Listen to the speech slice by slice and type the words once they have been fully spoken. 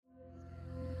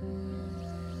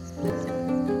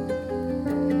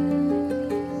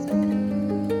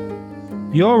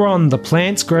You're on the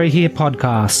Plants Grow Here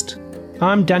podcast.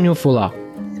 I'm Daniel Fuller.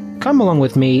 Come along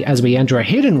with me as we enter a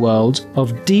hidden world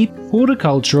of deep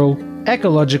horticultural,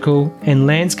 ecological, and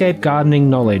landscape gardening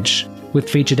knowledge with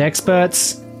featured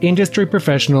experts, industry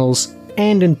professionals,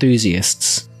 and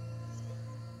enthusiasts.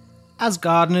 As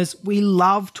gardeners, we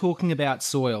love talking about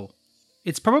soil.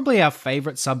 It's probably our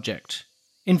favourite subject.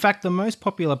 In fact, the most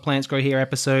popular Plants Grow Here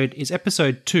episode is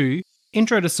episode 2,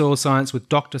 Intro to Soil Science with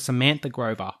Dr. Samantha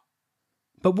Grover.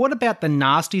 But what about the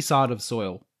nasty side of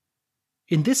soil?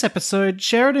 In this episode,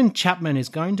 Sheridan Chapman is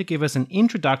going to give us an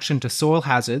introduction to soil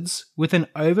hazards with an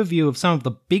overview of some of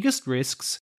the biggest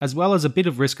risks, as well as a bit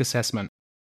of risk assessment.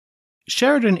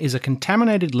 Sheridan is a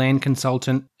contaminated land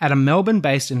consultant at a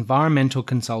Melbourne-based environmental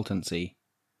consultancy.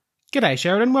 G'day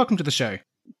Sheridan, welcome to the show.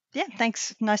 Yeah,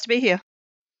 thanks. Nice to be here.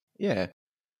 Yeah.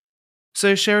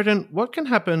 So Sheridan, what can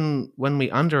happen when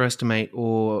we underestimate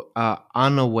or are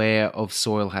unaware of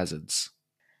soil hazards?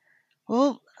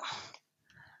 Well,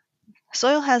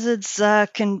 soil hazards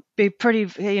can be pretty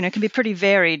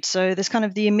varied. So there's kind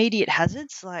of the immediate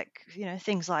hazards, like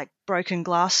things like broken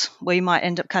glass, where you might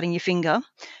end up cutting your finger.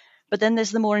 But then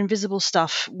there's the more invisible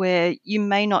stuff where you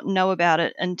may not know about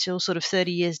it until sort of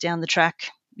 30 years down the track.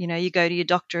 You go to your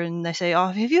doctor and they say, "Oh,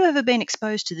 have you ever been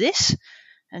exposed to this?"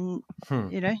 And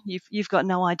you've got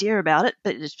no idea about it,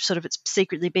 but it's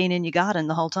secretly been in your garden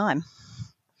the whole time.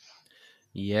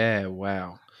 Yeah,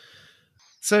 wow.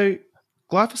 So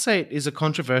glyphosate is a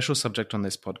controversial subject on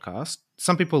this podcast.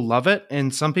 Some people love it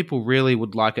and some people really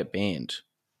would like it banned.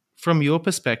 From your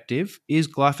perspective, is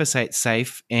glyphosate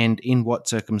safe and in what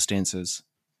circumstances?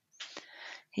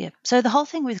 Yeah, so the whole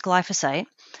thing with glyphosate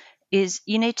is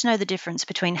you need to know the difference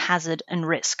between hazard and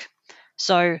risk.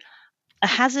 So a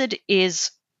hazard is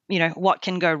what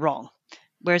can go wrong.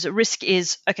 Whereas a risk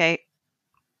is, okay,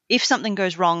 if something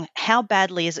goes wrong, how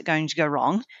badly is it going to go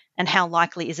wrong? And how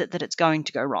likely is it that it's going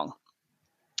to go wrong?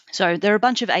 So there are a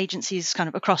bunch of agencies kind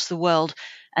of across the world,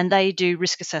 and they do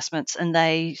risk assessments, and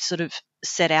they sort of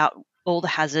set out all the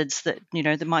hazards that,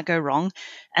 that might go wrong.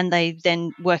 And they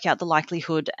then work out the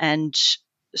likelihood and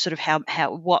sort of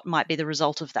what might be the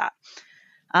result of that.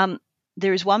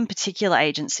 There is one particular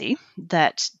agency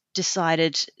that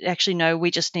decided, actually, no, we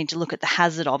just need to look at the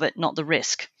hazard of it, not the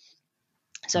risk.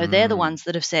 So they're the ones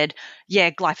that have said,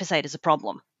 yeah, glyphosate is a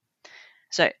problem.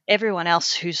 So everyone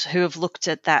else who have looked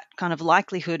at that kind of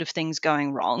likelihood of things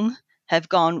going wrong have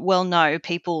gone, well, no,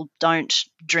 people don't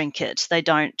drink it. They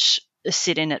don't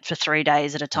sit in it for 3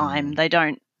 days at a time. They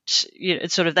don't,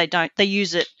 they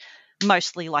use it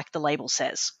mostly like the label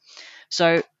says.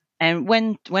 So, and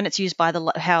when it's used by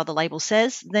how the label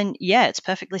says, then yeah, it's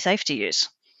perfectly safe to use.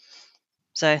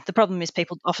 So the problem is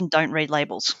people often don't read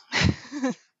labels.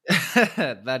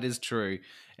 That is true.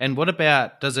 And what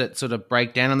about, does it sort of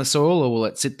break down in the soil or will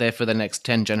it sit there for the next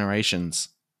 10 generations?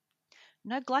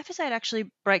 No, glyphosate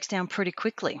actually breaks down pretty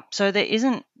quickly. So there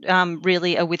isn't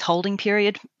really a withholding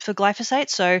period for glyphosate.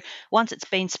 So once it's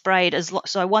been sprayed,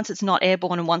 once it's not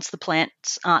airborne and once the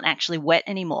plants aren't actually wet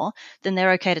anymore, then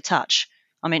they're okay to touch.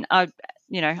 I mean, I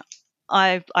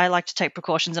like to take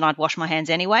precautions and I'd wash my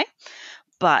hands anyway.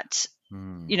 But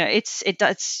you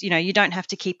don't have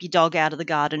to keep your dog out of the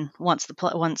garden once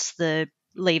the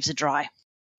leaves are dry.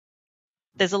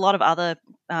 There's a lot of other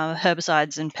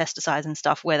herbicides and pesticides and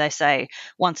stuff where they say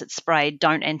once it's sprayed,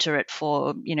 don't enter it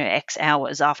for X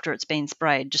hours after it's been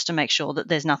sprayed, just to make sure that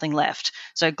there's nothing left.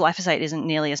 So glyphosate isn't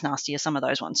nearly as nasty as some of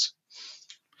those ones.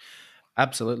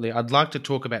 Absolutely. I'd like to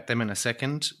talk about them in a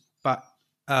second, but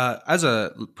as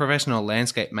a professional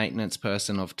landscape maintenance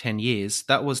person of 10 years,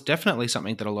 that was definitely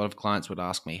something that a lot of clients would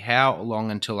ask me. How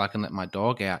long until I can let my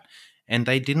dog out? And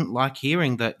they didn't like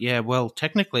hearing that, yeah, well,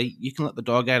 technically you can let the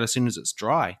dog out as soon as it's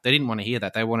dry. They didn't want to hear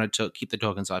that. They wanted to keep the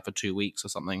dog inside for 2 weeks or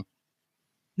something.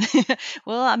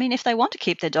 Well, I mean, if they want to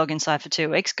keep their dog inside for 2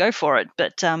 weeks, go for it.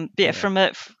 But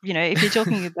if you're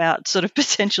talking about sort of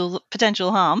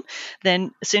potential harm,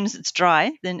 then as soon as it's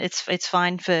dry, then it's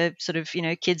fine for sort of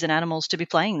kids and animals to be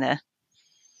playing there.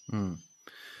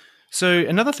 So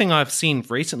another thing I've seen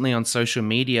recently on social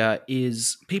media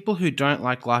is people who don't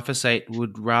like glyphosate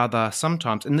would rather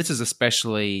sometimes, and this is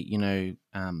especially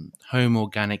home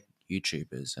organic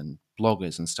YouTubers and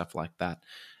bloggers and stuff like that.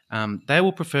 They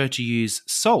will prefer to use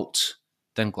salt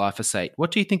than glyphosate.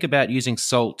 What do you think about using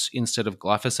salt instead of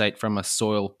glyphosate from a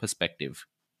soil perspective?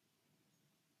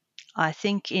 I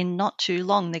think in not too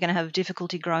long they're going to have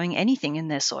difficulty growing anything in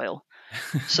their soil.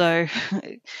 So,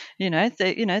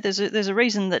 there's a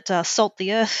reason that salt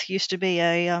the earth used to be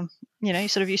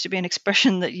used to be an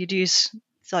expression that you'd use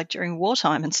like during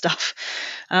wartime and stuff.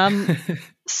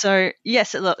 So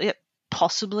yes,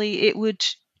 possibly it would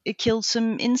it kills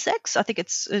some insects. I think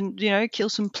it's,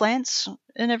 kills some plants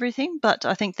and everything, but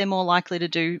I think they're more likely to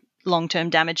do long-term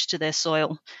damage to their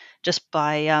soil just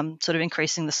by sort of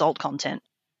increasing the salt content.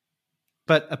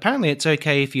 But apparently it's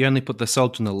okay if you only put the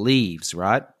salt on the leaves,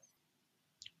 right?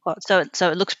 So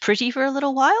it looks pretty for a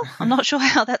little while. I'm not sure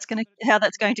how that's going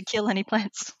to kill any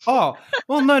plants. Oh,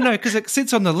 well, no, because it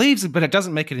sits on the leaves, but it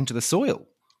doesn't make it into the soil.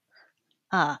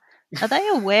 Are they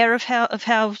aware of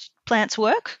how plants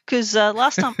work? Because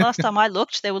last time I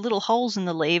looked, there were little holes in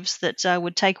the leaves that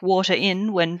would take water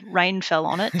in when rain fell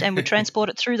on it and would transport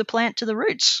it through the plant to the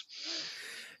roots.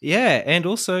 Yeah, and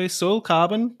also soil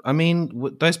carbon. I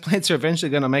mean, those plants are eventually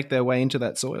going to make their way into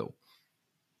that soil.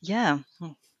 Yeah.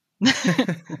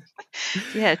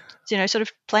 Yeah, sort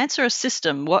of plants are a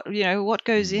system. What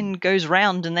goes in goes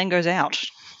round and then goes out.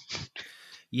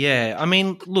 Yeah, I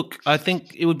mean, look, I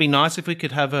think it would be nice if we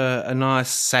could have a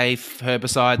nice, safe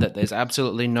herbicide that there's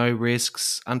absolutely no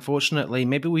risks. Unfortunately,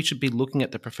 maybe we should be looking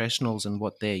at the professionals and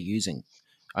what they're using.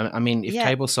 I mean, if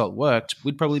table salt worked,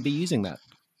 we'd probably be using that.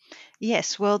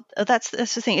 Yes, well, that's the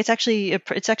thing. It's actually a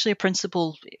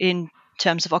principle in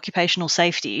terms of occupational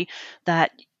safety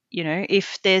that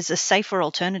if there's a safer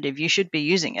alternative, you should be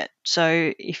using it.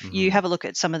 So if you have a look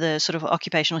at some of the sort of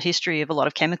occupational history of a lot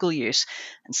of chemical use,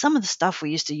 and some of the stuff we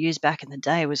used to use back in the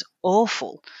day was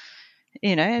awful,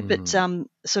 but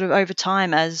sort of over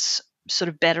time, as sort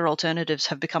of better alternatives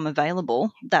have become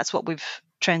available, that's what we've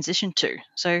transitioned to.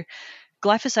 So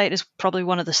glyphosate is probably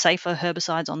one of the safer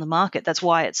herbicides on the market. That's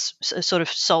why it's sort of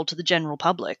sold to the general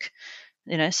public.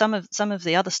 Some of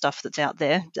the other stuff that's out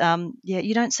there,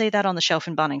 you don't see that on the shelf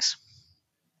in Bunnings.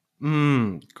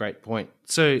 Great point.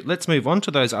 So let's move on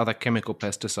to those other chemical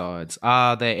pesticides.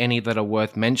 Are there any that are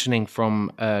worth mentioning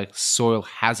from a soil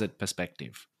hazard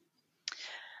perspective?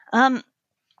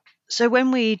 So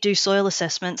when we do soil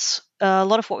assessments, a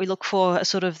lot of what we look for are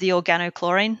sort of the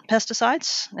organochlorine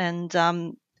pesticides and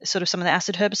sort of some of the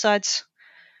acid herbicides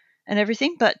and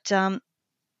everything. But,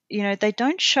 they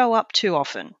don't show up too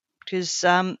often because,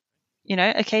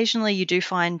 occasionally you do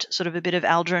find sort of a bit of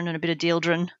aldrin and a bit of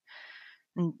dieldrin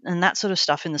and that sort of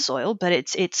stuff in the soil, but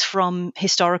it's from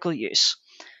historical use.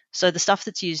 So the stuff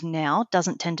that's used now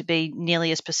doesn't tend to be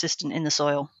nearly as persistent in the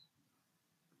soil.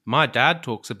 My dad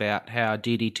talks about how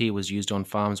DDT was used on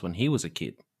farms when he was a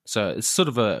kid. So it's sort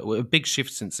of a big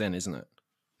shift since then, isn't it?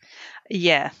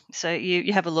 Yeah. So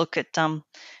you have a look at, some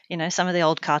of the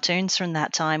old cartoons from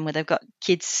that time where they've got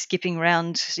kids skipping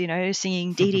around,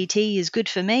 singing DDT is good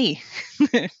for me.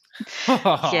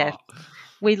 Yeah.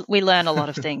 We learn a lot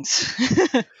of things.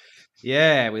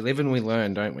 Yeah, we live and we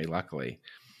learn, don't we, luckily?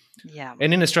 Yeah.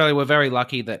 And in Australia, we're very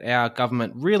lucky that our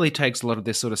government really takes a lot of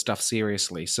this sort of stuff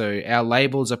seriously. So our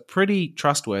labels are pretty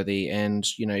trustworthy. And,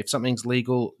 if something's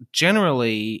legal,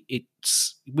 generally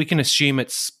we can assume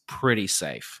it's pretty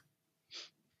safe.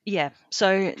 Yeah.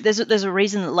 So there's a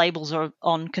reason that labels are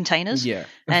on containers. Yeah.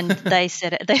 And they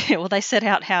set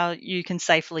out how you can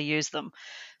safely use them.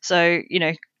 So,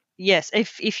 yes,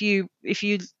 if you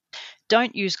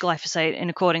don't use glyphosate in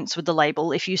accordance with the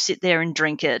label, if you sit there and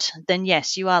drink it, then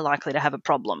yes, you are likely to have a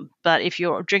problem. But if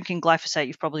you're drinking glyphosate,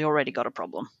 you've probably already got a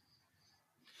problem.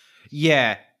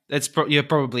 Yeah,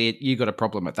 you got a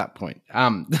problem at that point.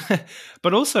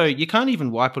 But also, you can't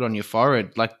even wipe it on your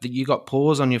forehead. Like you got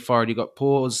pores on your forehead, you got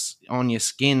pores on your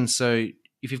skin. So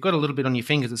if you've got a little bit on your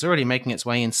fingers, it's already making its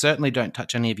way in. Certainly, don't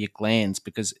touch any of your glands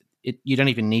because you don't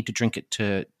even need to drink it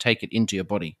to take it into your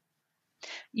body.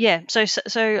 Yeah, so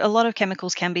a lot of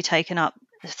chemicals can be taken up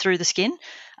through the skin.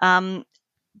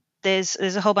 There's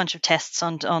a whole bunch of tests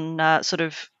on sort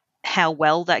of how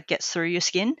well that gets through your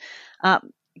skin.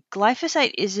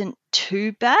 Glyphosate isn't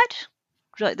too bad.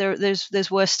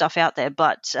 There's worse stuff out there,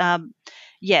 but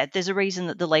there's a reason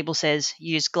that the label says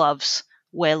use gloves,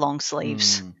 wear long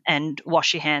sleeves, and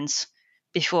wash your hands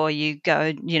before you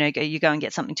go. You go and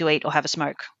get something to eat or have a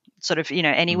smoke. Sort of,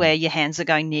 anywhere your hands are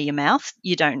going near your mouth,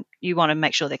 you want to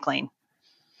make sure they're clean.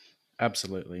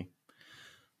 Absolutely.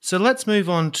 So let's move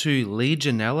on to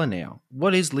Legionella now.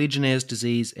 What is Legionnaire's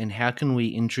disease and how can we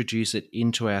introduce it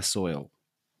into our soil?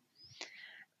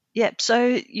 Yep.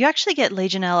 So you actually get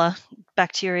Legionella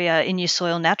bacteria in your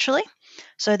soil naturally.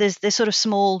 So there's sort of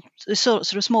small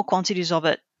quantities of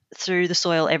it through the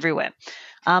soil everywhere.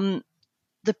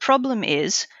 The problem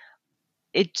is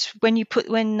when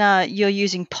you're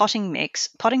using potting mix.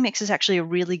 Potting mix is actually a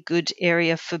really good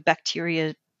area for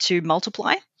bacteria to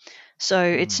multiply. So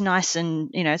it's nice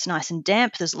and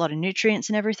damp. There's a lot of nutrients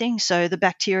and everything. So the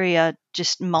bacteria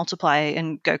just multiply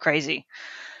and go crazy.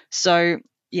 So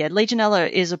yeah, Legionella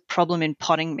is a problem in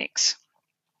potting mix.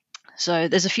 So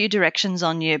there's a few directions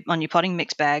on your potting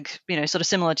mix bag, sort of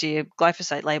similar to your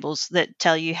glyphosate labels that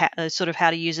tell you sort of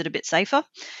how to use it a bit safer.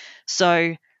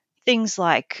 So things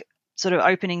like sort of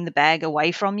opening the bag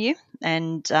away from you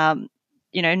and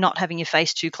not having your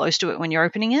face too close to it when you're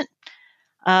opening it.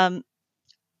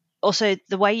 Also,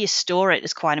 the way you store it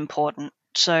is quite important.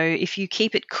 So if you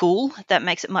keep it cool, that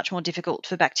makes it much more difficult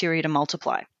for bacteria to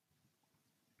multiply.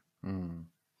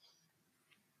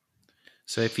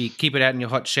 So if you keep it out in your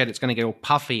hot shed, it's going to get all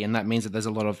puffy, and that means that there's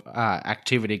a lot of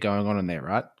activity going on in there,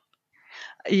 right?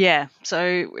 Yeah.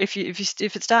 So if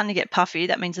it's starting to get puffy,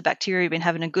 that means the bacteria have been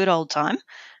having a good old time,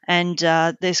 and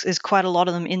there's quite a lot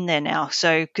of them in there now.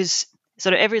 So because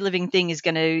sort of every living thing is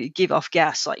going to give off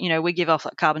gas, like we give off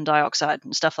like carbon dioxide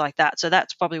and stuff like that. So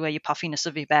that's probably where your puffiness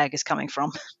of your bag is coming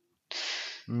from.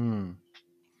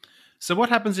 So what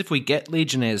happens if we get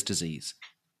Legionnaire's disease?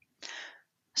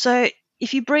 So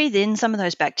if you breathe in some of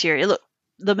those bacteria, look,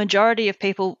 the majority of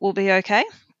people will be okay,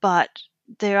 but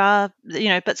there are,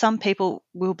 but some people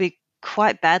will be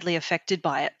quite badly affected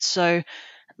by it. So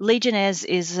Legionnaire's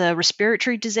is a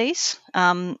respiratory disease.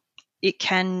 It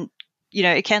can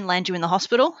land you in the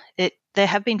hospital. There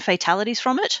have been fatalities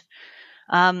from it.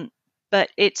 But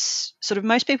it's sort of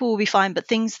most people will be fine, but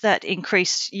things that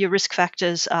increase your risk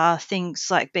factors are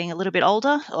things like being a little bit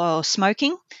older or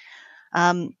smoking,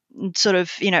 sort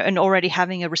of, and already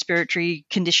having a respiratory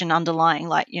condition underlying,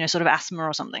 like, sort of asthma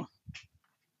or something.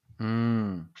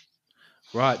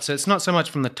 Right. So it's not so much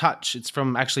from the touch, it's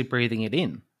from actually breathing it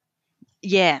in.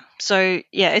 Yeah. So,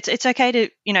 yeah, it's okay to,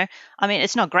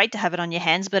 it's not great to have it on your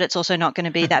hands, but it's also not going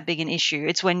to be that big an issue.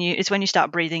 It's when you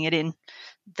start breathing it in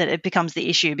that it becomes the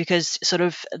issue, because sort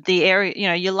of the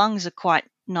area, your lungs are quite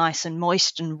nice and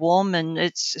moist and warm, and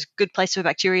it's a good place for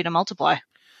bacteria to multiply.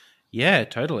 Yeah,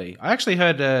 totally. I actually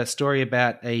heard a story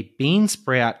about a bean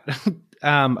sprout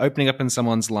opening up in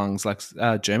someone's lungs, like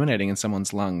germinating in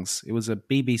someone's lungs. It was a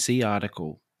BBC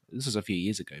article. This was a few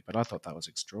years ago, but I thought that was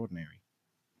extraordinary.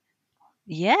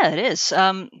 Yeah, it is.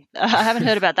 I haven't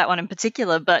heard about that one in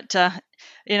particular, but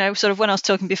sort of when I was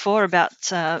talking before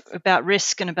about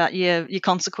risk and about your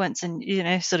consequence and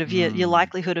sort of your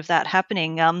likelihood of that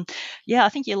happening. I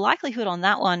think your likelihood on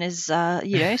that one is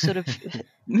sort of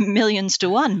millions to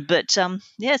one, but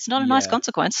it's not a nice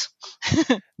consequence.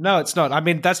 No, it's not. I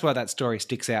mean, that's why that story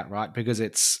sticks out, right? Because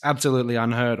it's absolutely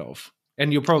unheard of,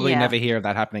 and you'll probably never hear of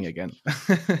that happening again.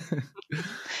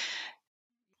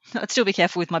 I'd still be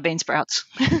careful with my bean sprouts.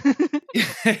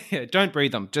 Yeah, don't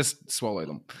breathe them, just swallow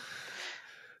them.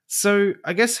 So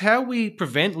I guess how we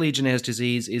prevent Legionnaire's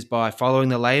disease is by following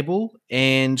the label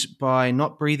and by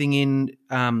not breathing in.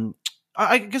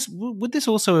 I guess, would this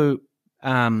also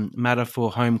matter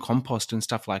for home compost and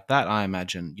stuff like that? I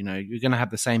imagine, you're going to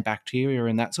have the same bacteria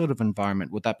in that sort of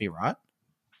environment. Would that be right?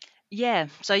 Yeah,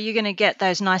 so you're going to get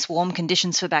those nice warm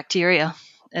conditions for bacteria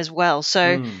as well.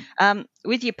 So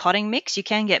with your potting mix, you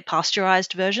can get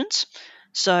pasteurized versions.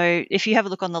 So if you have a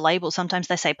look on the label, sometimes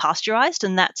they say pasteurized,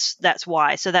 and that's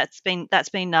why. So that's been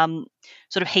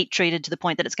sort of heat treated to the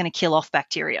point that it's going to kill off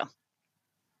bacteria.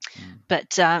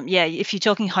 But if you're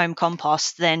talking home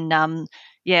compost, then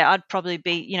I'd probably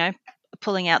be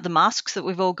pulling out the masks that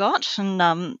we've all got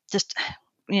and just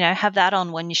have that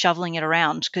on when you're shoveling it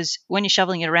around, because when you're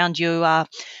shoveling it around, you are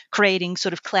creating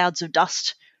sort of clouds of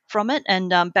dust from it,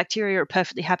 and bacteria are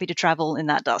perfectly happy to travel in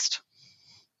that dust.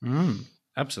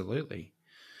 Absolutely.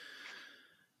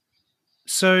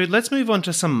 So let's move on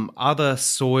to some other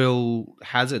soil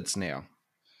hazards now.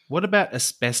 What about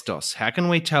asbestos? How can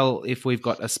we tell if we've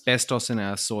got asbestos in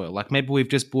our soil? Like maybe we've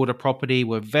just bought a property,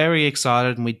 we're very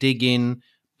excited and we dig in,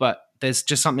 but there's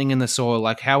just something in the soil.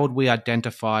 Like how would we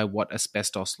identify what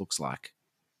asbestos looks like?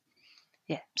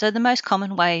 Yeah. So the most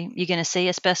common way you're going to see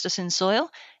asbestos in soil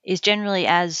is generally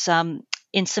as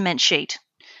in cement sheet.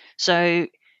 So,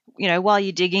 while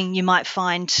you're digging, you might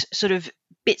find sort of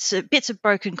bits of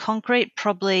broken concrete,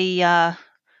 probably about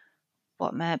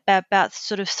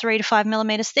sort of 3 to 5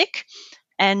 millimeters thick,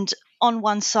 and on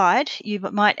one side you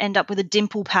might end up with a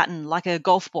dimple pattern like a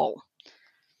golf ball.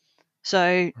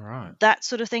 So that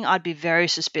sort of thing I'd be very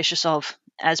suspicious of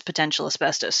as potential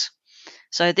asbestos.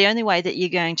 So the only way that you're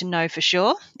going to know for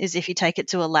sure is if you take it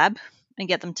to a lab and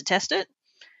get them to test it.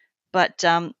 But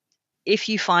if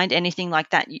you find anything like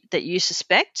that you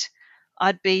suspect,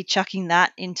 I'd be chucking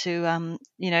that into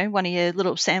one of your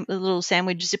little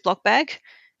sandwich Ziploc bag,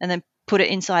 and then put it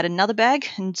inside another bag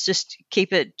and just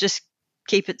keep it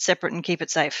separate and keep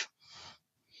it safe.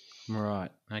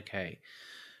 Right. Okay.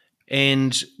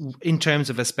 And in terms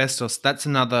of asbestos, that's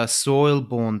another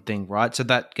soil-borne thing, right? So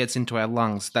that gets into our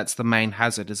lungs. That's the main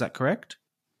hazard. Is that correct?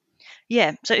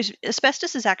 Yeah, so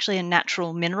asbestos is actually a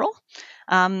natural mineral,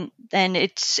 and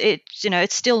it's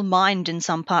still mined in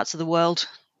some parts of the world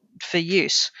for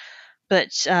use.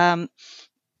 But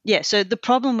yeah, so the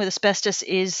problem with asbestos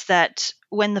is that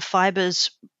when the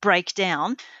fibers break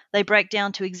down, they break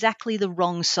down to exactly the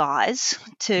wrong size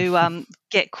to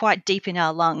get quite deep in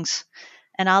our lungs.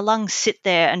 And our lungs sit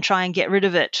there and try and get rid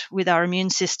of it with our immune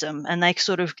system, and they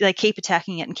keep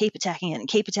attacking it and keep attacking it and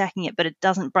keep attacking it, but it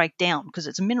doesn't break down because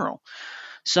it's a mineral.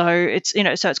 So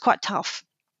it's quite tough.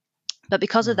 But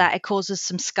because of that, it causes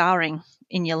some scarring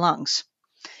in your lungs.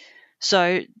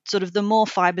 So, sort of the more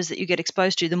fibers that you get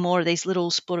exposed to, the more of these little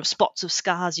sort of spots of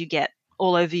scars you get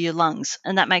all over your lungs,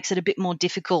 and that makes it a bit more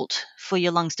difficult for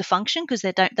your lungs to function because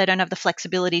they don't have the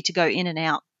flexibility to go in and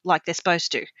out like they're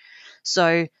supposed to.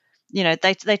 So,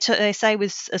 they say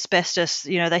with asbestos,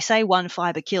 they say one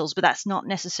fiber kills, but that's not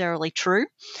necessarily true.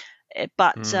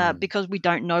 But because we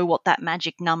don't know what that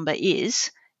magic number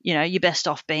is, you're best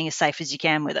off being as safe as you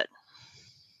can with it.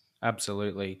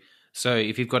 Absolutely. So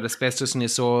if you've got asbestos in your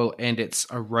soil and it's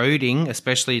eroding,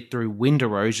 especially through wind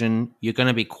erosion, you're going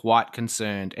to be quite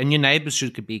concerned. And your neighbours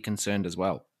should be concerned as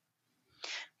well.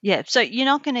 Yeah, so you're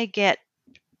not going to get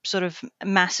sort of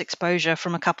mass exposure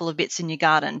from a couple of bits in your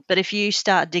garden. But if you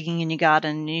start digging in your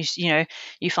garden,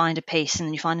 you find a piece and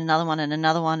then you find another one and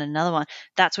another one and another one,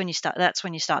 that's when you start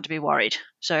to be worried.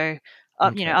 So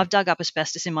I've dug up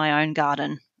asbestos in my own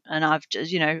garden, and I've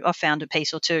just I've found a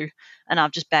piece or two, and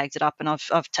I've just bagged it up and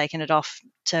I've taken it off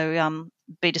to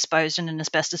be disposed in an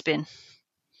asbestos bin.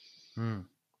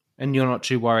 And you're not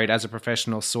too worried as a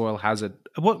professional soil hazard.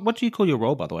 What do you call your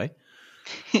role, by the way?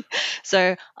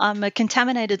 So I'm a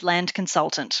contaminated land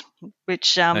consultant,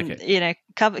 which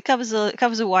covers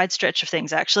a wide stretch of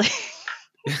things, actually.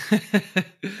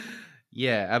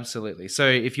 Yeah, absolutely. So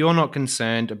if you're not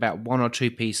concerned about one or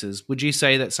two pieces, would you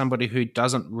say that somebody who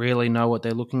doesn't really know what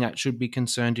they're looking at should be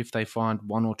concerned if they find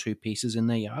one or two pieces in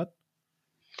their yard?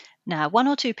 Now, one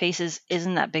or two pieces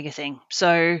isn't that big a thing.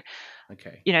 So,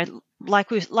 okay,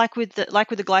 like with the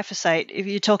glyphosate, if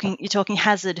you're talking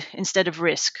hazard instead of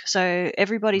risk. So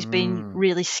everybody's been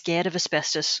really scared of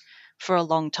asbestos for a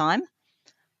long time,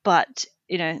 but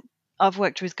I've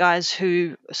worked with guys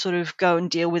who sort of go and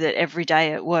deal with it every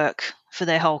day at work for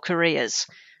their whole careers,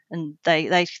 and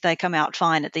they come out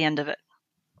fine at the end of it.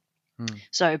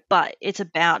 So, but it's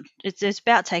about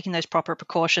taking those proper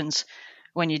precautions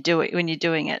when you're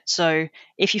doing it. So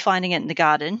if you're finding it in the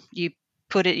garden, you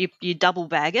double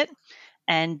bag it,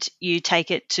 and you take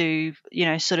it to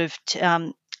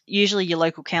usually your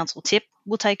local council tip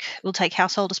will take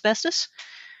household asbestos.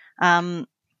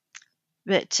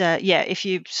 But if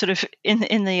you sort of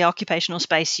in the occupational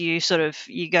space, you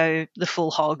go the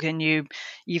full hog, and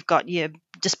you've got your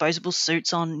disposable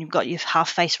suits on, you've got your half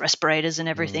face respirators and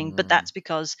everything. But that's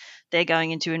because they're going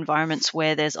into environments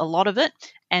where there's a lot of it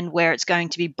and where it's going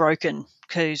to be broken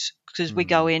because we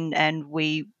go in and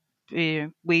we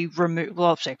remove.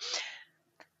 Well, sorry,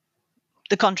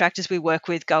 the contractors we work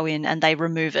with go in and they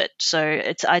remove it. So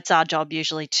it's our job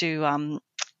usually to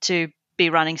be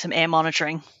running some air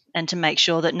monitoring and to make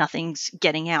sure that nothing's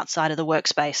getting outside of the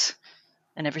workspace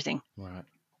and everything. Right.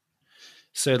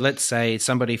 So let's say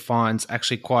somebody finds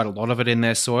actually quite a lot of it in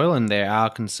their soil and they are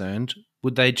concerned.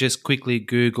 Would they just quickly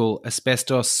Google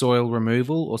asbestos soil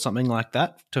removal or something like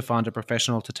that to find a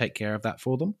professional to take care of that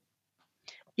for them?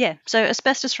 Yeah, so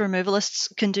asbestos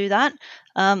removalists can do that.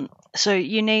 So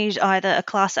you need either a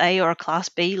Class A or a Class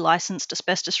B licensed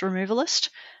asbestos removalist.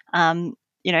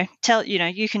 You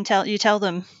tell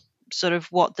them sort of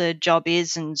what the job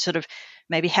is and sort of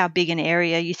maybe how big an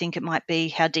area you think it might be,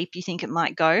 how deep you think it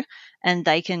might go, and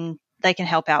they can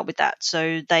help out with that.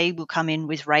 So they will come in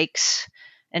with rakes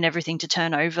and everything to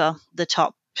turn over the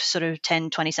top sort of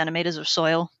 10, 20 centimeters of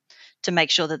soil to make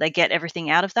sure that they get everything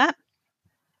out of that.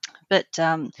 But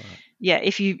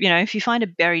if you find a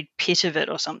buried pit of it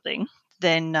or something,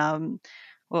 then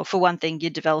well, for one thing,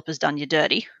 your developer's done you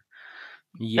dirty.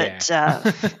 Yeah.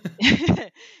 But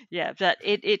but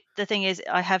the thing is,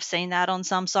 I have seen that on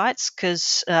some sites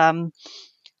because there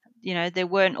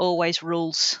weren't always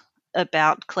rules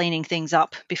about cleaning things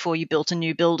up before you built a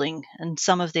new building, and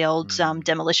some of the old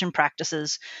demolition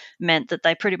practices meant that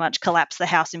they pretty much collapsed the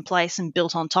house in place and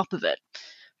built on top of it.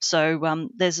 So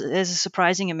there's a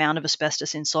surprising amount of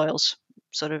asbestos in soils,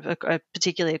 sort of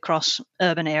particularly across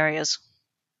urban areas.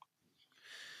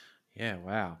 Yeah,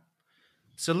 wow.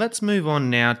 So let's move on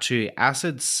now to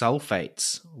acid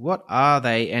sulfates. What are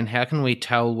they and how can we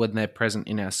tell when they're present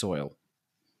in our soil?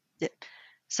 Yeah.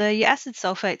 So your acid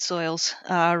sulfate soils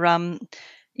are,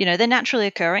 they're naturally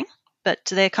occurring, but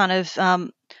they're kind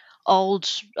of old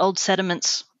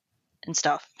sediments and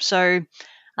stuff. So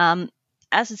acid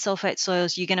sulfate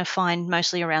soils you're going to find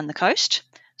mostly around the coast.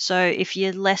 So if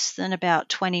you're less than about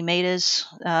 20 meters,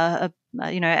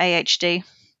 AHD,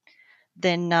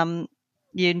 then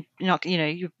you're not,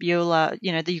 you've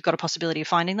got a possibility of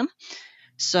finding them.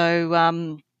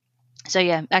 So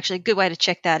yeah, actually, a good way to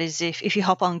check that is if you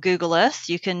hop on Google Earth,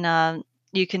 you can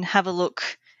have a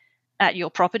look at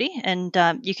your property, and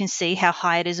you can see how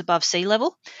high it is above sea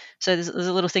level. So there's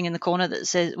a little thing in the corner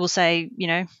that will say,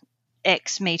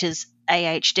 X meters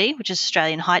AHD, which is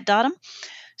Australian height datum.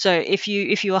 So if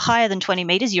you are higher than 20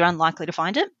 meters, you're unlikely to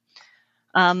find it.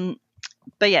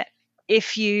 But yeah,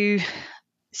 if you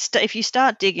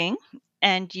start digging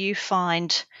and you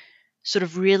find sort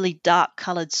of really dark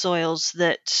coloured soils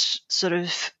that sort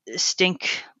of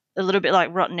stink a little bit like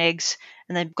rotten eggs,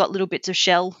 and they've got little bits of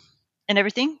shell and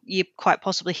everything, you're quite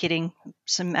possibly hitting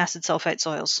some acid sulfate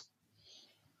soils.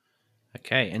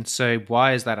 Okay, and so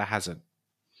why is that a hazard?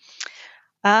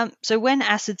 So when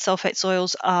acid sulfate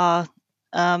soils are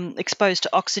exposed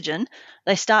to oxygen,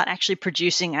 they start actually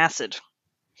producing acid.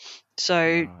 So,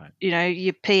 Right.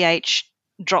 Your pH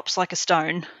drops like a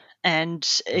stone, and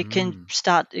it can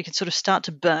start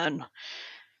to burn.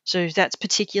 So that's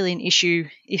particularly an issue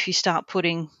if you start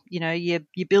putting, your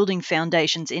building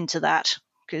foundations into that,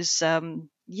 because they're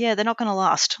not going to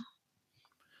last.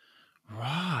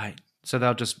 Right. So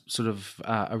they'll just sort of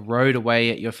erode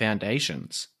away at your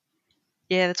foundations.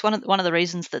 Yeah, that's one of the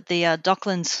reasons that the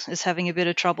Docklands is having a bit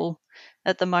of trouble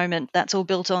at the moment. That's all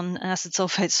built on acid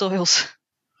sulfate soils.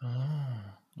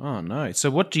 Oh no. So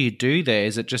what do you do there?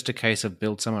 Is it just a case of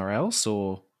build somewhere else,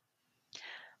 or?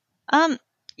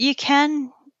 You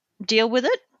can deal with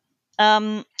it.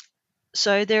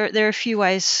 So there are a few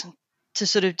ways to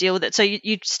sort of deal with it. So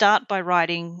you start by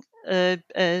writing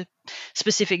a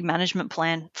specific management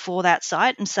plan for that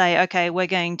site and say, okay, we're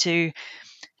going to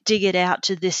dig it out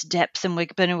to this depth, and we're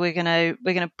going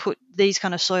to put these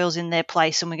kind of soils in their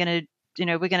place, and we're going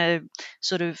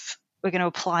to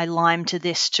apply lime to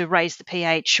this to raise the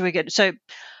pH.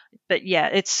 But yeah,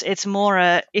 it's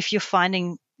more if you're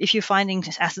finding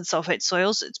acid sulfate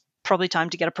soils, it's probably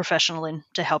time to get a professional in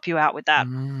to help you out with that.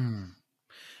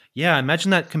 Yeah, I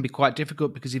imagine that can be quite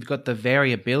difficult because you've got the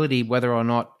variability whether or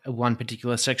not one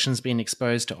particular section's been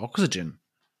exposed to oxygen.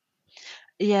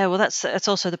 Yeah, well, that's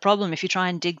also the problem. If you try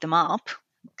and dig them up,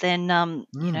 then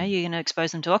you're going to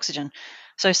expose them to oxygen.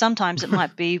 So sometimes it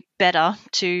might be better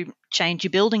to change your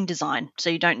building design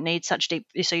so you don't need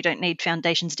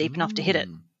foundations deep enough to hit it.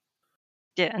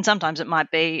 Yeah, and sometimes it might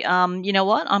be, you know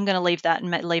what, I'm going to leave that and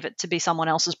leave it to be someone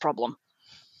else's problem.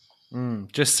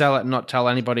 Just sell it and not tell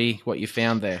anybody what you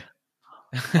found there.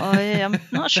 Oh, yeah, I'm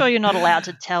not sure you're not allowed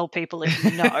to tell people if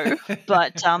you know,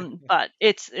 but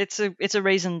it's a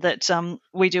reason that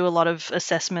we do a lot of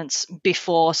assessments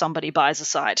before somebody buys a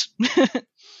site.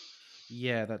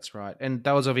 Yeah, that's right. And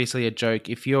that was obviously a joke.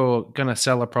 If you're going to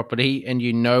sell a property and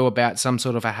you know about some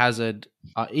sort of a hazard,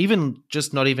 not even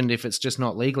if it's just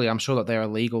not legally, I'm sure that they're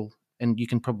illegal, and you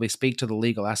can probably speak to the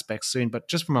legal aspects soon. But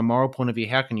just from a moral point of view,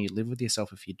 how can you live with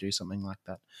yourself if you do something like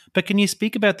that? But can you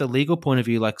speak about the legal point of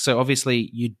view? Like, so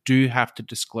obviously you do have to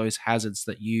disclose hazards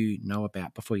that you know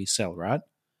about before you sell, right?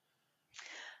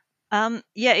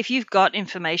 Yeah, if you've got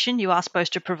information, you are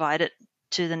supposed to provide it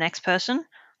to the next person.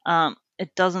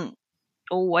 It doesn't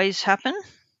always happen,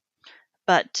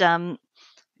 but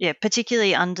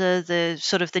particularly under the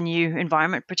sort of the new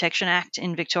Environment Protection Act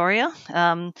in Victoria,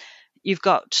 you've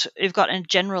got a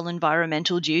general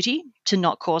environmental duty to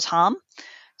not cause harm.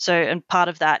 So, and part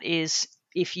of that is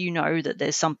if you know that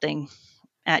there's something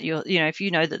at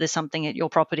your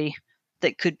property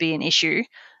that could be an issue,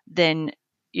 then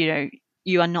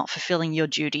you are not fulfilling your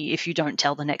duty if you don't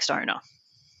tell the next owner.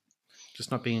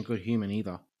 Just not being a good human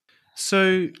either.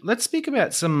 So let's speak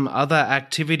about some other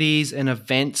activities and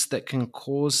events that can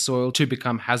cause soil to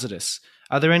become hazardous.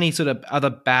 Are there any sort of other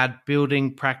bad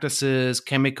building practices,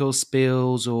 chemical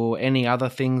spills, or any other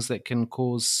things that can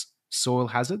cause soil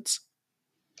hazards?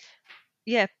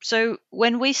 Yeah, so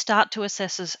when we start to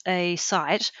assess a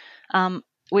site,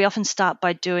 we often start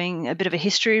by doing a bit of a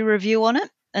history review on it,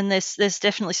 and there's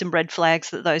definitely some red flags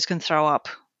that those can throw up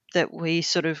that we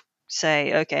sort of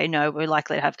say, okay, no, we're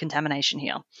likely to have contamination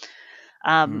here.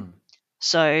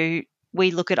 So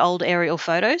we look at old aerial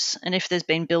photos, and if there's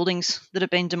been buildings that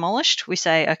have been demolished, we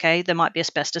say, okay, there might be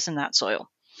asbestos in that soil.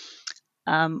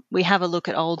 We have a look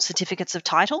at old certificates of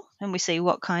title, and we see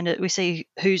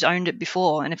who's owned it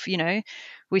before. And if,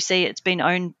 we see it's been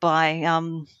owned by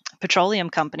petroleum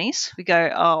companies, we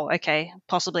go, oh, okay,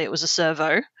 possibly it was a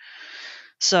servo.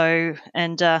 So,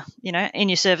 and, in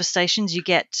your service stations, you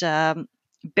get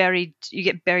buried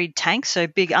tanks, so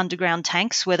big underground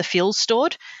tanks where the fuel's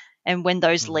stored, and when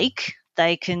those leak,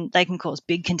 they can cause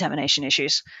big contamination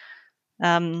issues.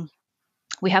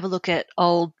 We have a look at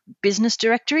old business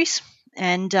directories,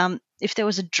 and if there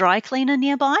was a dry cleaner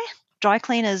nearby, dry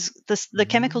cleaners, the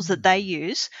chemicals that they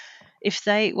use,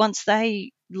 once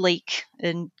they leak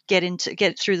and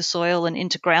get through the soil and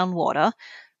into groundwater,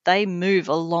 they move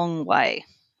a long way.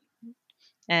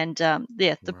 And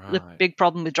the big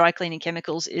problem with dry cleaning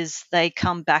chemicals is they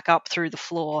come back up through the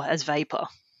floor as vapor.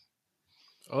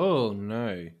 Oh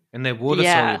no! And they're water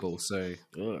soluble, so.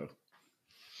 Ugh.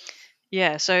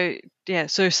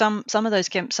 So some of those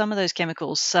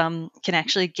chemicals can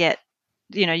actually get,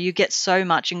 you get so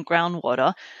much in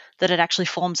groundwater that it actually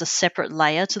forms a separate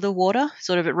layer to the water.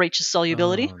 Sort of, it reaches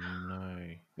solubility. Oh no!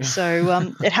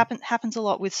 So it happens a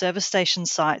lot with service station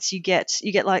sites. You get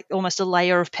like almost a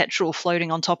layer of petrol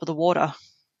floating on top of the water.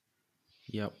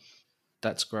 Yep,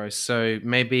 that's gross. So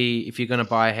maybe if you're going to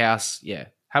buy a house,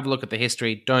 have a look at the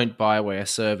history. Don't buy where a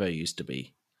server used to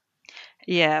be.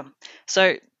 Yeah.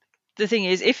 So the thing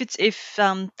is, if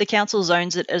the council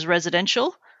zones it as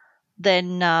residential,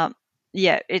 then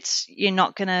you're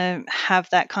not going to have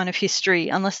that kind of history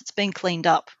unless it's been cleaned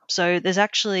up. So there's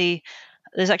actually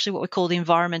what we call the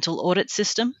environmental audit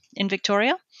system in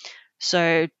Victoria.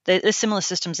 So there's similar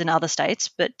systems in other states,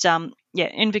 but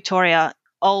in Victoria,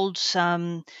 old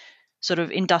sort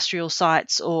of industrial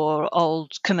sites or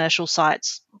old commercial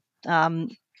sites,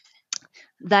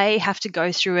 they have to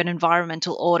go through an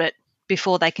environmental audit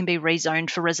before they can be rezoned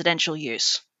for residential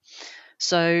use.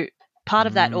 So part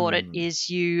of that audit is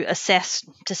you assess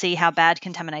to see how bad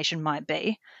contamination might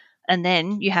be, and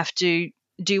then you have to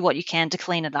do what you can to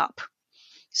clean it up.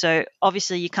 So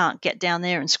obviously you can't get down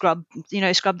there and scrub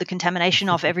the contamination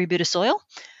off every bit of soil,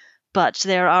 but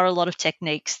there are a lot of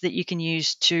techniques that you can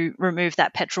use to remove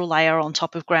that petrol layer on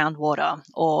top of groundwater,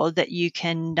 or that you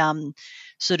can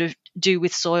sort of do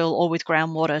with soil or with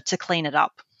groundwater to clean it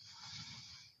up.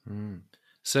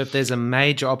 So if there's a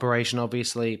major operation,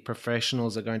 obviously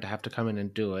professionals are going to have to come in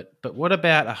and do it. But what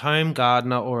about a home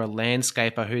gardener or a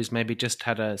landscaper who's maybe just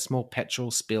had a small petrol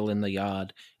spill in the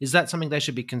yard? Is that something they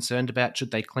should be concerned about?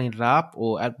 Should they clean it up?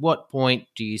 Or at what point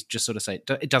do you just sort of say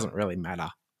it doesn't really matter?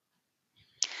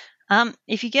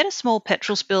 If you get a small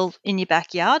petrol spill in your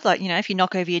backyard, like, if you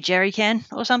knock over your jerry can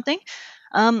or something,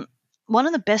 one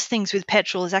of the best things with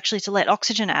petrol is actually to let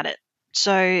oxygen at it.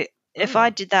 So if I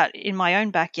did that in my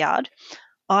own backyard,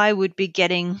 I would be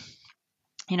getting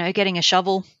a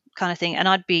shovel kind of thing, and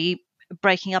I'd be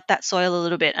breaking up that soil a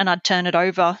little bit, and I'd turn it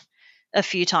over a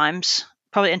few times,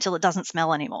 probably until it doesn't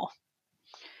smell anymore.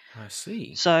 I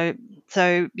see. So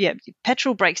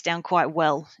petrol breaks down quite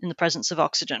well in the presence of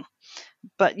oxygen.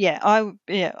 But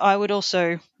I would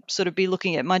also sort of be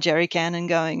looking at my jerry can and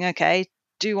going, okay,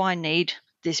 do I need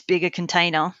this bigger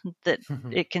container that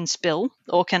it can spill,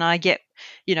 or can I get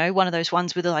one of those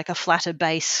ones with like a flatter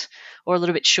base or a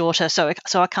little bit shorter, so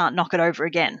I can't knock it over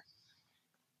again?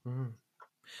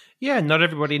 Yeah, not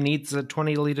everybody needs a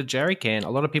 20-litre jerry can. A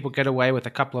lot of people get away with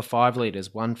a couple of 5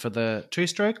 litres, one for the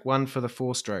 2-stroke, one for the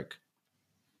 4-stroke.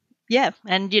 Yeah,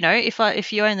 and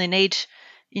if you only need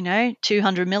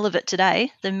 200 mil of it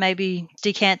today, then maybe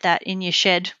decant that in your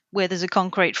shed where there's a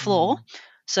concrete floor,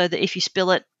 so that if you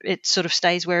spill it, it sort of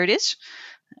stays where it is.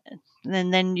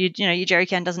 And then your jerry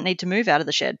can doesn't need to move out of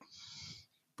the shed.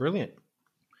 Brilliant.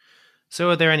 So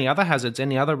are there any other hazards,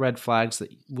 any other red flags that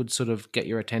would sort of get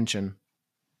your attention?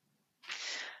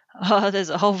 Oh, there's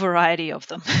a whole variety of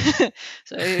them.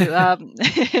 So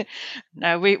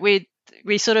no, we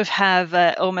sort of have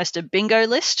almost a bingo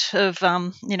list of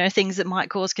things that might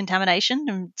cause contamination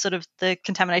and sort of the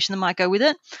contamination that might go with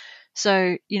it.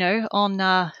 So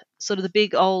on sort of the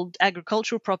big old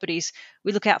agricultural properties,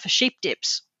 we look out for sheep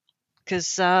dips,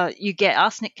 because you get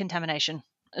arsenic contamination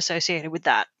associated with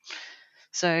that.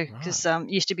 So because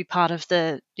used to be part of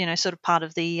the part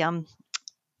of the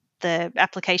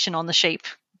application on the sheep,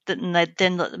 and they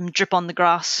then let them drip on the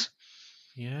grass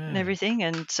and everything,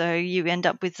 and so you end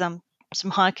up with some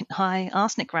high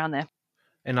arsenic around there.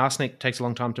 And arsenic takes a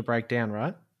long time to break down,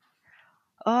 right?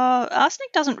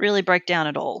 Arsenic doesn't really break down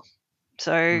at all.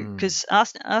 So because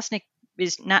arsenic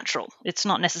is natural, it's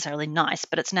not necessarily nice,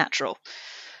 but it's natural.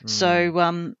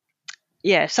 So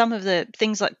some of the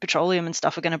things like petroleum and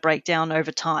stuff are going to break down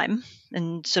over time,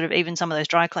 and sort of even some of those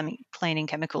dry cleaning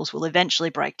chemicals will eventually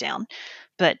break down.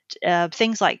 But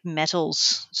things like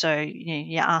metals, so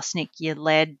your arsenic, your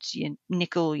lead, your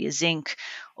nickel, your zinc,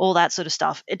 all that sort of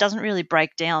stuff, it doesn't really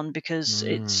break down because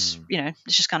it's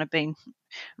just kind of been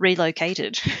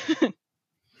relocated.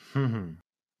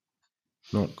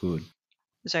 Not good.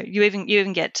 So you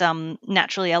even get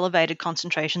naturally elevated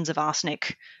concentrations of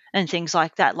arsenic and things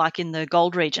like that, like in the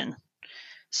gold region.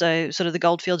 So sort of the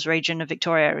Goldfields region of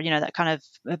Victoria, that kind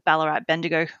of Ballarat,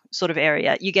 Bendigo sort of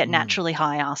area, you get naturally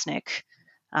high arsenic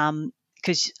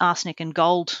because arsenic and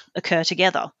gold occur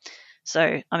together.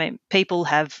 So, I mean, people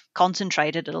have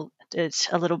concentrated it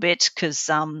a little bit because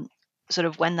sort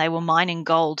of when they were mining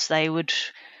gold, they would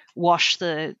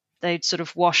they'd sort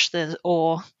of wash the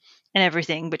ore and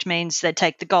everything, which means they'd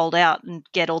take the gold out and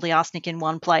get all the arsenic in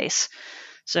one place.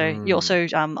 So you also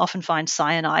often find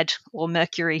cyanide or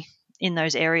mercury in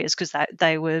those areas because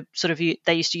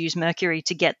they used to use mercury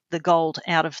to get the gold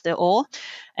out of the ore,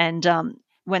 and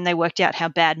when they worked out how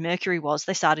bad mercury was,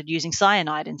 they started using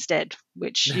cyanide instead,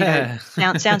 which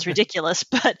sounds ridiculous,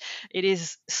 but it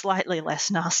is slightly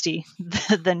less nasty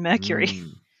than mercury.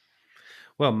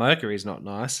 Well, mercury is not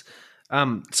nice.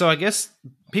 So I guess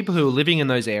people who are living in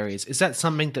those areas, is that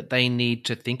something that they need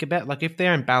to think about? Like if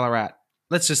they're in Ballarat,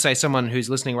 let's just say someone who's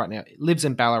listening right now lives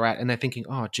in Ballarat and they're thinking,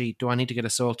 oh, gee, do I need to get a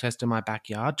soil test in my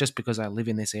backyard just because I live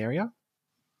in this area?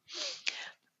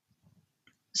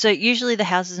 So usually the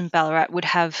houses in Ballarat would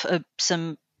have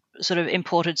some sort of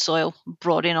imported soil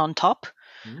brought in on top.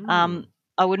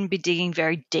 I wouldn't be digging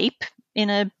very deep in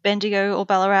a Bendigo or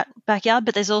Ballarat backyard,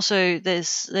 but there's lots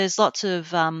of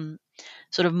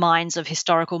sort of mines of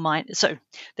historical mine. So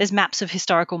there's maps of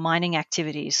historical mining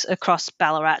activities across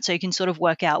Ballarat, so you can sort of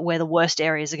work out where the worst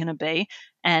areas are going to be.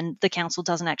 And the council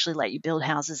doesn't actually let you build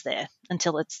houses there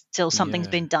until something's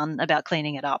been done about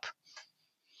cleaning it up.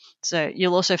 So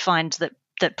you'll also find that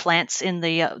plants in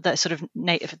that sort of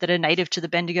that are native to the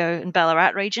Bendigo and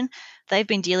Ballarat region, they've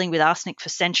been dealing with arsenic for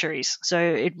centuries, so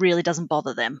it really doesn't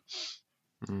bother them.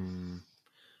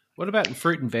 What about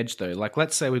fruit and veg though? Like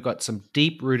let's say we've got some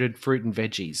deep-rooted fruit and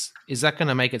veggies. Is that going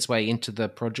to make its way into the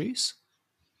produce?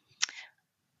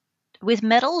 With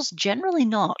metals, generally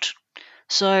not.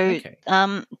 So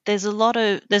there's a lot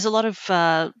of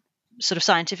sort of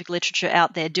scientific literature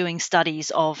out there doing studies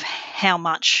of how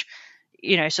much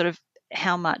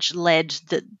how much lead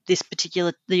that this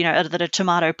particular, that a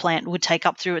tomato plant would take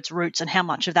up through its roots and how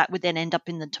much of that would then end up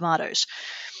in the tomatoes.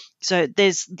 So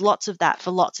there's lots of that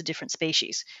for lots of different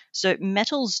species. So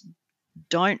metals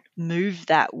don't move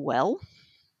that well.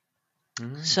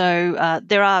 So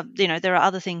there are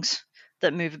other things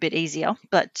that move a bit easier,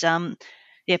 but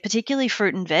particularly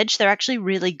fruit and veg, they're actually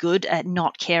really good at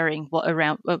not caring what's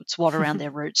around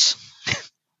their roots.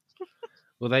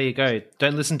 Well, there you go.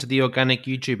 Don't listen to the organic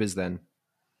YouTubers then.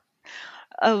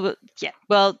 Oh, yeah.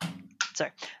 Well, so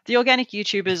the organic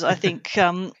YouTubers, I think,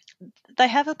 they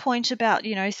have a point about,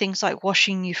 things like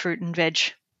washing your fruit and veg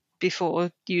before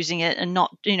using it and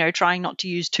not, trying not to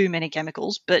use too many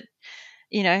chemicals. But,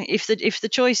 if the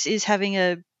choice is having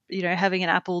an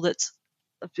apple that's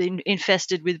been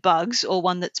infested with bugs or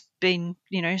one that's been,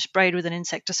 sprayed with an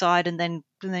insecticide and then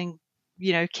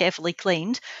carefully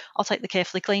cleaned, I'll take the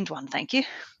carefully cleaned one, thank you.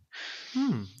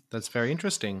 That's very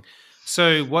interesting.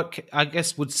 So what, I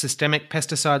guess, would systemic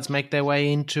pesticides make their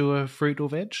way into a fruit or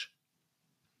veg?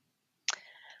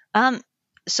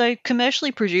 So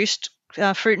commercially produced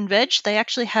fruit and veg, they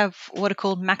actually have what are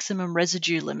called maximum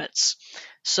residue limits.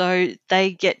 So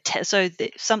they get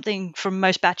something from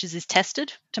most batches is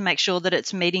tested to make sure that it's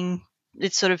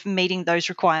sort of meeting those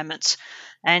requirements.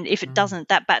 And if it doesn't,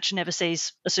 that batch never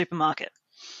sees a supermarket.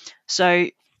 So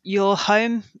your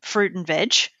home fruit and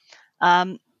veg,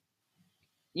 I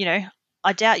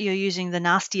doubt you're using the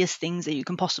nastiest things that you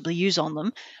can possibly use on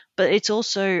them, but it's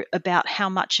also about how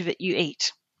much of it you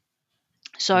eat.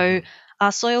 So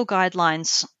our soil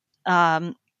guidelines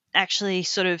actually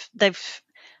sort of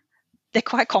they're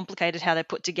quite complicated how they're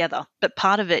put together, but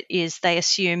part of it is they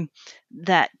assume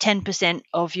that 10%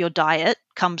 of your diet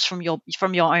comes from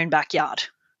your own backyard.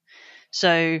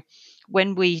 So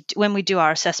when we do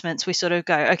our assessments, we sort of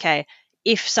go, okay,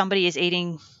 if somebody is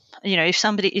eating, if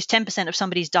 10% of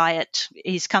somebody's diet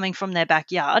is coming from their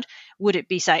backyard, would it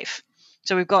be safe?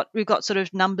 So we've got sort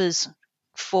of numbers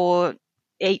for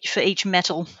each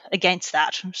metal against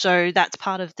that. So that's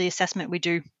part of the assessment we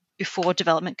do before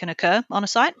development can occur on a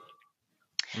site.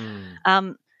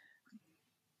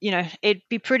 It'd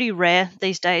be pretty rare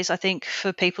these days, I think,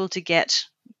 for people to get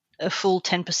a full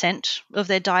 10% of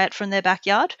their diet from their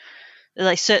backyard.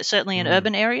 Like certainly in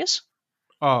urban areas.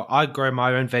 Oh, I grow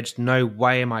my own veg. No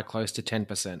way am I close to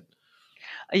 10%.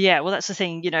 Yeah, well, that's the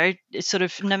thing. It's sort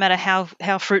of no matter how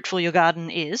fruitful your garden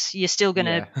is, you're still going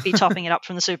to be topping it up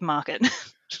from the supermarket.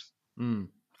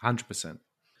 100%.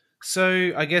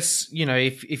 So I guess,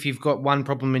 if you've got one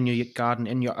problem in your garden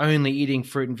and you're only eating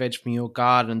fruit and veg from your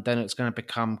garden, then it's going to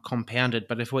become compounded.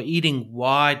 But if we're eating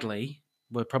widely,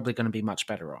 we're probably going to be much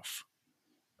better off.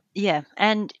 Yeah,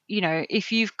 and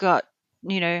if you've got,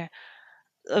 bear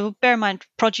in mind,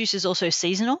 produce is also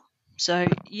seasonal, so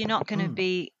you're not going to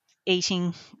be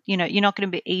eating, you're not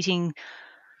going to be eating,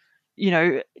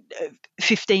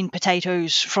 15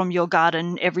 potatoes from your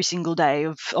garden every single day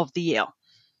of the year,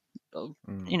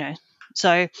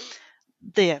 So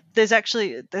there's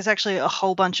actually a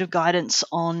whole bunch of guidance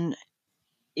on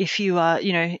if you are,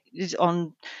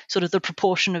 on sort of the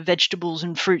proportion of vegetables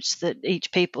and fruits that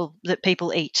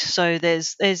people eat. So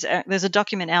there's a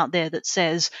document out there that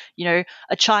says, a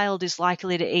child is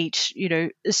likely to eat,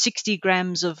 60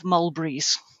 grams of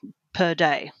mulberries per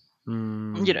day.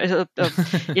 Whatever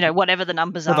the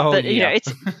numbers For the are, whole but year.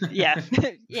 it's yeah.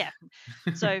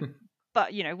 So,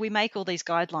 but we make all these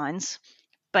guidelines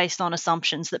based on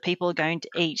assumptions that people are going to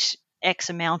eat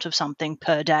X amount of something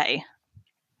per day.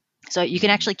 So you can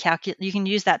actually you can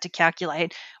use that to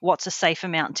calculate what's a safe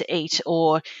amount to eat,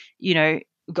 or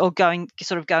or going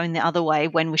the other way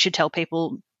when we should tell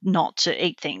people not to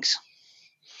eat things.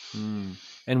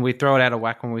 And we throw it out of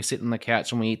whack when we sit on the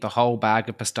couch and we eat the whole bag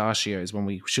of pistachios when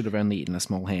we should have only eaten a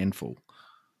small handful.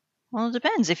 Well, it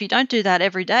depends. If you don't do that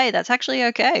every day, that's actually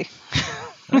okay.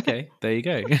 Okay, there you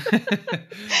go.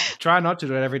 Try not to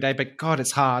do it every day, but God,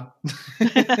 it's hard.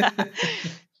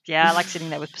 Yeah, I like sitting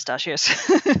there with pistachios.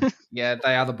 Yeah,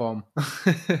 they are the bomb.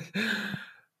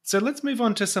 So let's move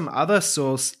on to some other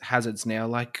soil hazards now.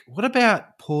 Like, what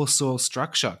about poor soil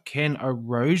structure? Can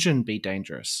erosion be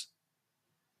dangerous?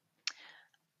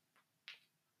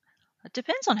 It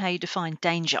depends on how you define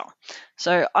danger.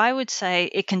 So I would say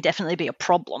it can definitely be a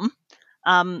problem.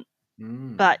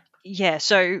 But yeah,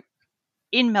 so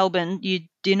in Melbourne,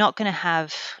 you're not going to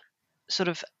have sort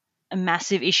of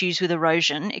massive issues with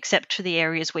erosion, except for the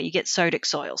areas where you get sodic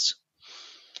soils.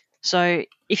 So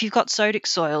if you've got sodic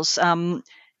soils,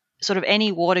 sort of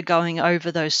any water going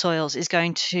over those soils is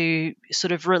going to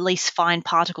sort of release fine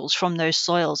particles from those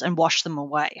soils and wash them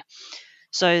away.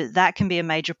 So that can be a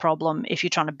major problem if you're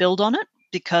trying to build on it,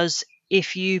 because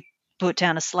if you put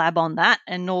down a slab on that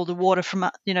and all the water from,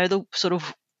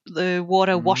 the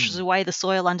water washes away the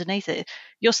soil underneath it,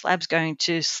 your slab's going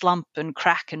to slump and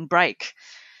crack and break.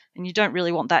 And you don't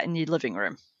really want that in your living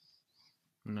room.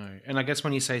 No. And I guess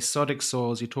when you say sodic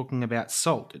soils, you're talking about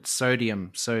salt. It's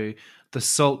sodium. So the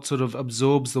salt sort of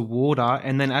absorbs the water,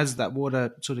 and then as that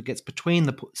water sort of gets between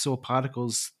the soil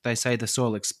particles, they say the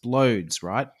soil explodes,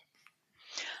 right?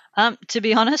 To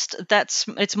be honest, that's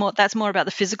more about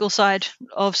the physical side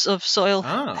of soil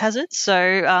hazards.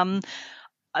 So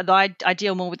I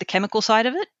deal more with the chemical side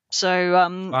of it. So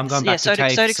I'm going back to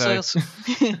TAFE, sodic soils.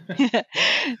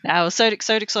 Now,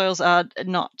 sodic soils are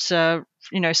not sort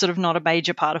of not a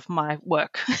major part of my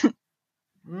work.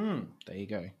 There you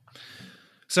go.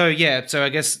 So yeah, so I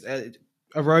guess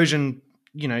erosion,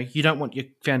 you don't want your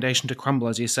foundation to crumble,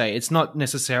 as you say. It's not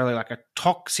necessarily like a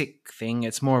toxic thing.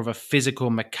 It's more of a physical,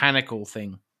 mechanical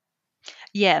thing.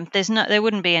 Yeah, there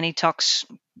wouldn't be any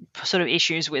sort of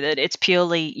issues with it. It's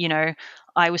purely,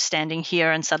 I was standing here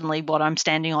and suddenly what I'm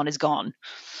standing on is gone.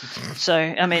 So,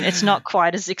 I mean, it's not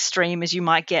quite as extreme as you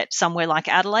might get somewhere like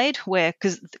Adelaide, where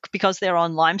because they're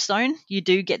on limestone, you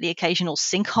do get the occasional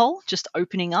sinkhole just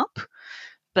opening up.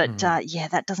 But yeah,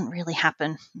 that doesn't really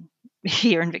happen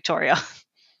here in Victoria.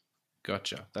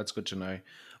 Gotcha. That's good to know.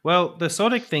 Well, the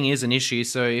sodic thing is an issue.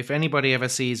 So if anybody ever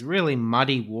sees really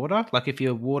muddy water, like if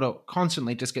your water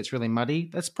constantly just gets really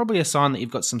muddy, that's probably a sign that you've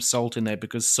got some salt in there,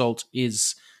 because salt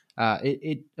is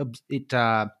it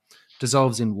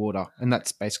dissolves in water, and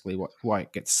that's basically why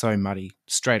it gets so muddy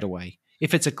straight away.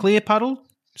 If it's a clear puddle,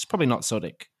 it's probably not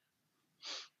sodic.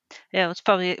 Yeah, it's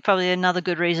probably another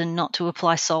good reason not to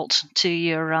apply salt to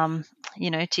your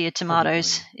to your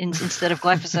tomatoes instead of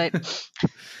glyphosate.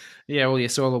 Yeah, well, your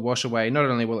soil will wash away. Not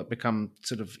only will it become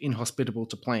sort of inhospitable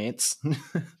to plants.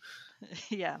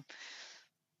 Yeah.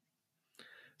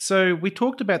 So we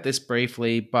talked about this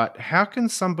briefly, but how can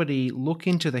somebody look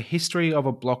into the history of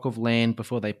a block of land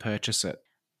before they purchase it?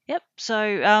 Yep.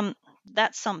 So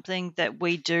that's something that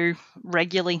we do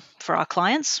regularly for our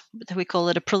clients. We call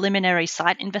it a preliminary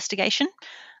site investigation.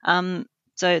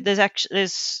 So there's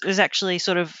actually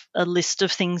sort of a list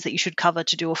of things that you should cover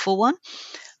to do a full one.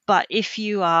 But if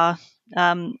you are,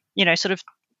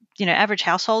 average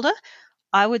householder,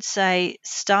 I would say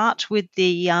start with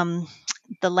the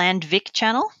Land Vic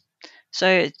channel. So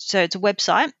it's a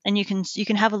website, and you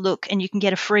can have a look, and you can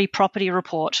get a free property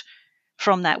report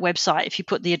from that website if you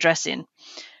put the address in.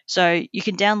 So you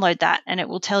can download that, and it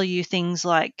will tell you things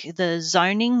like the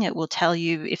zoning. It will tell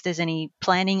you if there's any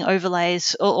planning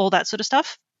overlays, all that sort of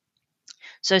stuff.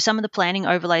 So some of the planning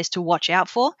overlays to watch out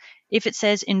for if it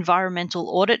says environmental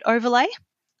audit overlay,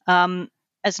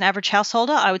 as an average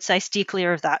householder, I would say steer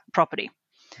clear of that property.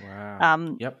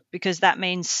 Wow. Yep. Because that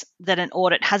means that an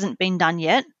audit hasn't been done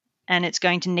yet and it's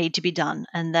going to need to be done,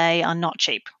 and they are not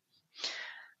cheap.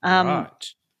 Right.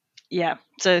 Yeah.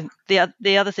 So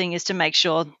the other thing is to make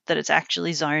sure that it's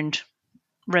actually zoned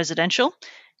residential.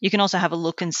 You can also have a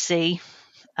look and see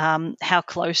how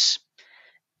close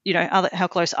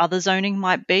other zoning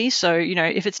might be. So,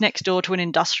 if it's next door to an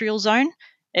industrial zone,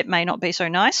 it may not be so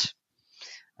nice.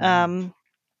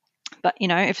 But,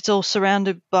 if it's all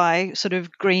surrounded by sort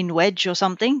of green wedge or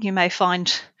something, you may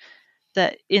find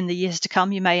that in the years to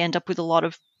come, you may end up with a lot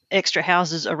of extra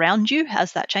houses around you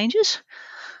as that changes.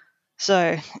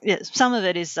 So, yeah, some of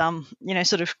it is,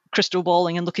 sort of crystal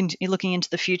balling and looking into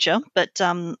the future. But,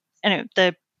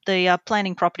 the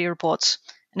planning property reports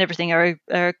and everything are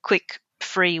a quick,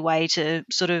 free way to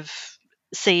sort of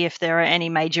see if there are any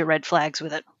major red flags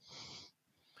with it.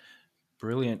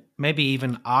 Brilliant. Maybe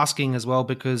even asking as well,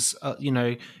 because,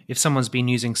 if someone's been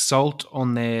using salt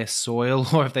on their soil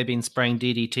or if they've been spraying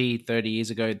DDT 30 years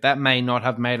ago, that may not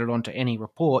have made it onto any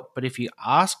report. But if you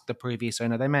ask the previous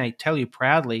owner, they may tell you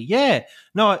proudly, yeah,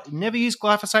 no, I never used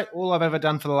glyphosate. All I've ever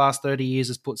done for the last 30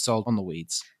 years is put salt on the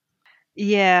weeds.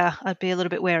 Yeah, I'd be a little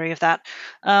bit wary of that.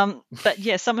 But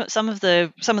yeah, some of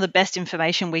the best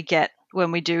information we get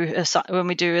when we do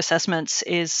assessments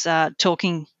is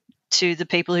talking to the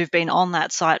people who've been on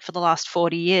that site for the last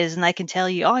 40 years, and they can tell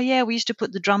you, oh yeah, we used to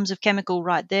put the drums of chemical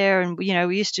right there, and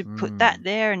we used to put that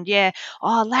there, and yeah,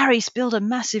 oh, Larry spilled a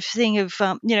massive thing of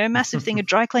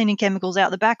dry cleaning chemicals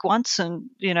out the back once, and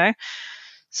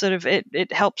sort of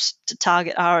it helps to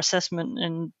target our assessment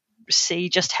and see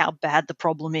just how bad the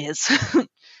problem is.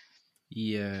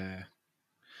 Yeah.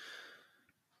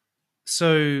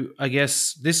 So I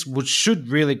guess this should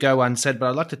really go unsaid, but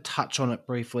I'd like to touch on it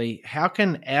briefly. How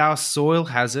can our soil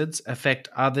hazards affect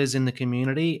others in the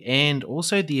community and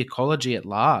also the ecology at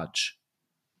large?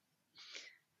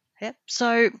 Yep.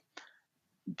 So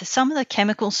some of the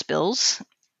chemical spills,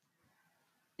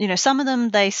 some of them,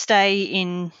 they stay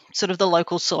in sort of the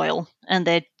local soil and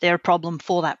they're a problem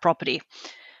for that property.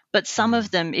 But some of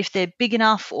them, if they're big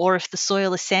enough or if the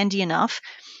soil is sandy enough,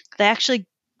 they actually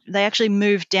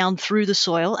move down through the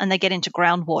soil and they get into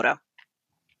groundwater.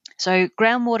 So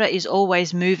groundwater is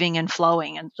always moving and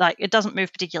flowing, and it doesn't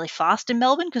move particularly fast in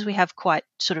Melbourne because we have quite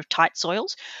sort of tight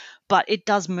soils, but it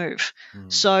does move.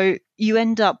 So you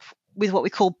end up with what we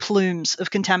call plumes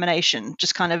of contamination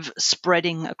just kind of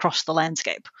spreading across the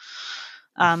landscape.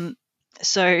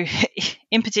 So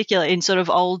in particular, in sort of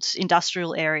old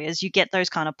industrial areas, you get those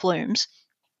kind of plumes.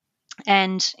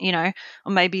 And, or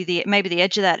maybe the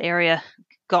edge of that area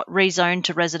got rezoned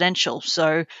to residential.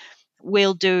 So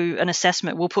we'll do an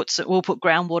assessment. We'll put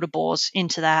groundwater bores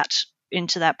into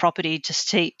that property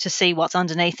to see what's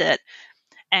underneath it.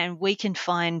 And we can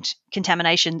find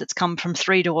contamination that's come from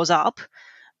 3 doors up,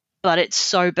 but it's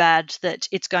so bad that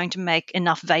it's going to make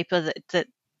enough vapor that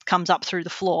comes up through the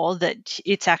floor that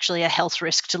it's actually a health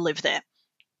risk to live there.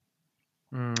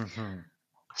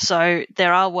 So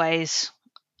there are ways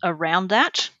around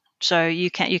that. So you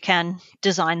can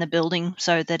design the building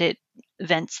so that it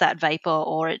vents that vapor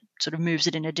or it sort of moves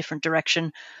it in a different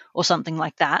direction or something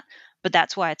like that. But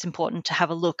that's why it's important to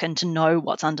have a look and to know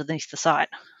what's underneath the site.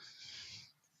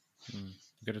 You've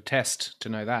got to test to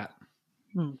know that.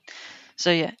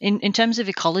 So yeah, in terms of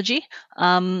ecology,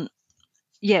 particularly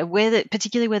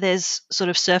where there's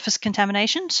sort of surface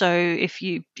contamination. So if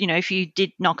you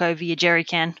did knock over your jerry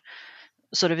can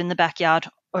sort of in the backyard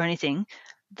or anything,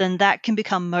 then that can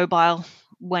become mobile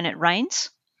when it rains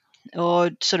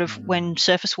or sort of when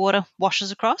surface water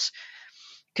washes across.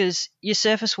 Because your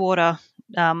surface water,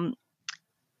 sort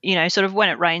of when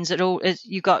it rains,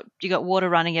 you got water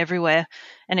running everywhere,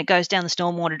 and it goes down the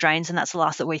stormwater drains, and that's the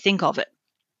last that we think of it.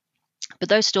 But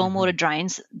those stormwater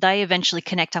drains, they eventually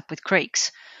connect up with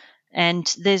creeks, and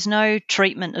there's no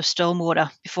treatment of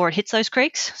stormwater before it hits those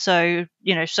creeks. So,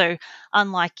 so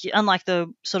unlike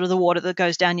the sort of the water that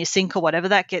goes down your sink or whatever,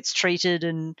 that gets treated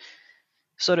and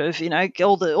sort of,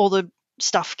 all the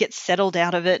stuff gets settled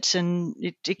out of it and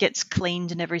it gets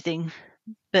cleaned and everything.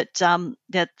 But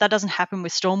that doesn't happen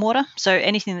with stormwater. So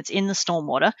anything that's in the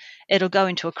stormwater, it'll go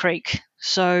into a creek.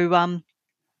 So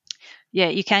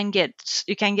you can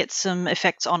get some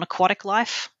effects on aquatic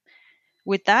life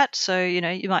with that. So,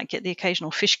 you might get the occasional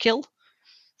fish kill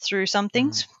through some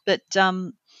things. But,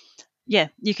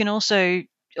 you can also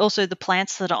the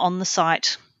plants that are on the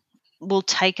site will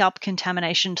take up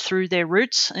contamination through their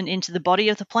roots and into the body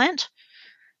of the plant.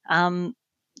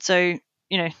 So,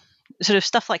 sort of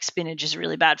stuff like spinach is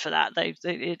really bad for that.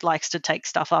 It likes to take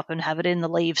stuff up and have it in the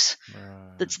leaves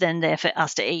that's then there for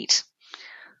us to eat.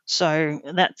 So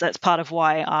that's part of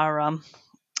why our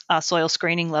soil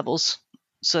screening levels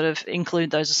sort of include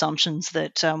those assumptions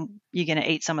that you're going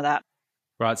to eat some of that.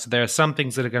 Right, so there are some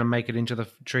things that are going to make it into the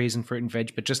trees and fruit and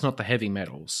veg, but just not the heavy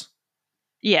metals.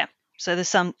 Yeah, so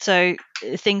there's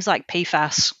things like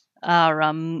PFAS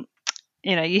are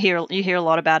you hear a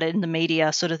lot about it in the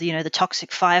media, sort of the toxic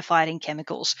firefighting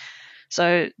chemicals.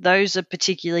 So those are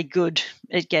particularly good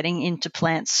at getting into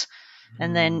plants,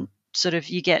 and then sort of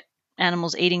you get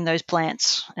animals eating those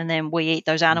plants, and then we eat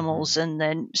those animals, and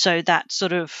then so that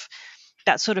sort of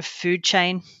food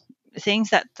chain things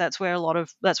that's where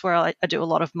I do a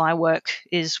lot of my work,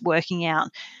 is working out,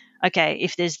 okay,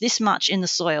 if there's this much in the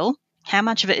soil, how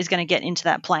much of it is going to get into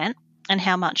that plant, and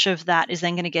how much of that is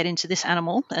then going to get into this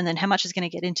animal, and then how much is going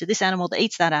to get into this animal that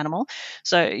eats that animal.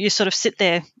 So you sort of sit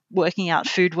there working out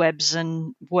food webs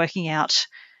and working out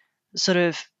sort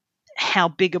of how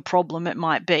big a problem it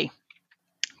might be.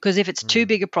 Because if it's too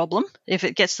big a problem, if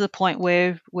it gets to the point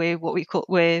where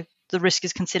the risk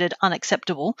is considered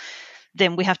unacceptable,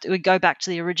 then we go back to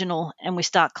the original and we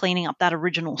start cleaning up that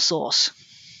original source.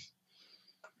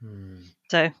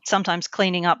 So sometimes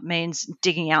cleaning up means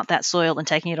digging out that soil and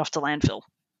taking it off to landfill.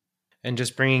 And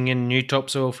just bringing in new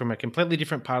topsoil from a completely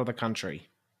different part of the country.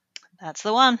 That's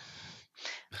the one.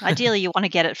 Ideally, you want to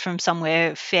get it from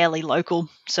somewhere fairly local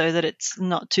so that it's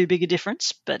not too big a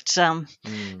difference, but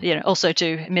also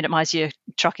to minimize your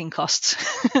trucking costs.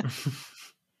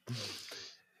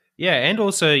 Yeah, and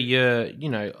also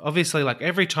obviously, like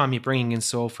every time you're bringing in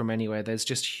soil from anywhere, there's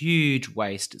just huge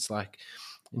waste. It's like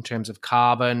in terms of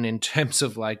carbon, in terms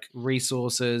of like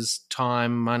resources,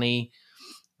 time, money.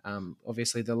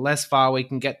 Obviously, the less far we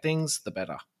can get things, the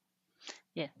better.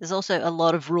 Yeah, there's also a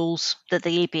lot of rules that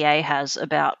the EPA has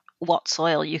about what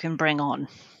soil you can bring on.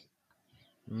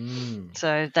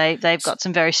 So they've got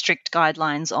some very strict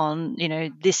guidelines on,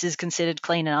 this is considered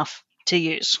clean enough to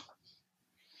use.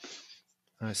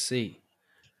 I see.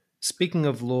 Speaking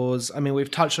of laws, I mean, we've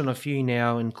touched on a few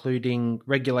now, including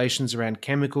regulations around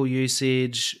chemical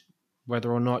usage,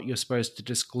 whether or not you're supposed to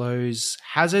disclose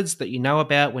hazards that you know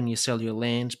about when you sell your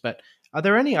land. But are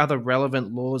there any other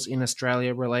relevant laws in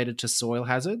Australia related to soil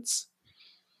hazards?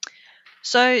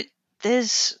 So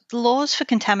there's laws for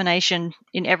contamination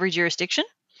in every jurisdiction.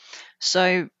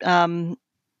 So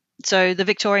the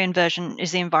Victorian version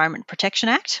is the Environment Protection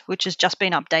Act, which has just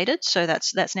been updated. So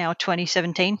that's now a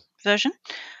 2017 version.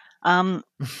 There's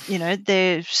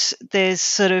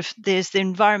the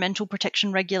environmental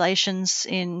protection regulations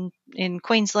in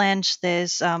Queensland.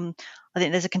 There's I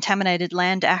think there's a Contaminated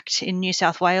Land Act in New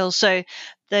South Wales. So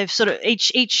they've sort of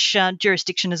each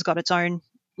jurisdiction has got its own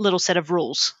little set of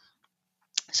rules.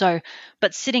 So,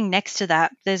 but sitting next to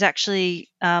that, there's actually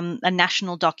a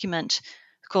national document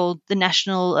called the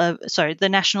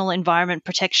National Environment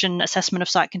Protection Assessment of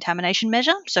Site Contamination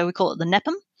Measure. So we call it the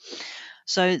NEPM.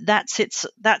 So that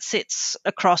sits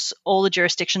across all the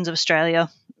jurisdictions of Australia,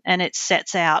 and it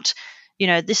sets out,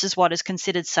 this is what is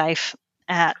considered safe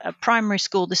at a primary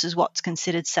school. This is what's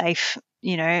considered safe,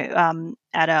 at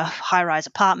a high-rise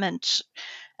apartment.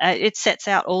 It sets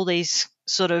out all these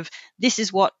sort of, this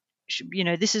is what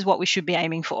we should be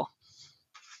aiming for.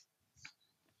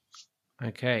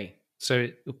 Okay. So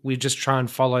we just try and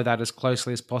follow that as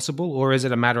closely as possible, or is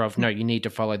it a matter of, no, you need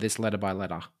to follow this letter by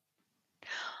letter?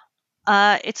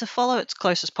 It's a follow as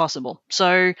close as possible.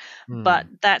 So, but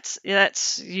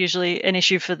that's usually an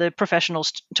issue for the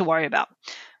professionals to worry about.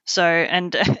 So,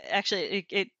 and actually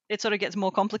it sort of gets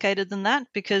more complicated than that,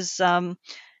 because,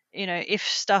 if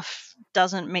stuff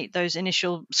doesn't meet those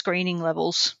initial screening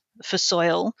levels for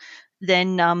soil,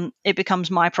 then it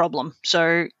becomes my problem.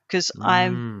 So, because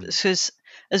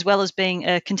as well as being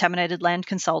a contaminated land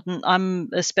consultant, I'm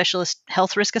a specialist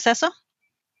health risk assessor.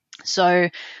 So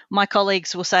my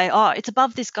colleagues will say, oh, it's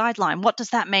above this guideline. What does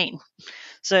that mean?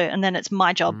 So, and then it's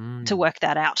my job to work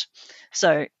that out.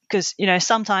 So, because,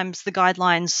 sometimes the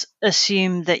guidelines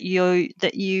assume that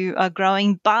you are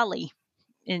growing barley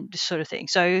in this sort of thing.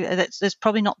 So that's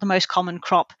probably not the most common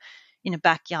crop in a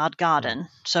backyard garden.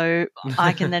 So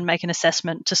I can then make an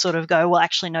assessment to sort of go, well,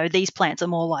 actually, no, these plants are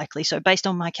more likely. So based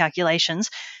on my calculations,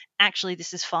 actually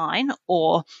this is fine,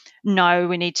 or no,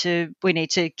 we need to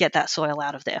get that soil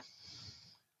out of there.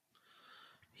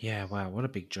 Yeah, wow, what a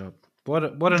big job. What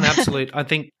an absolute, I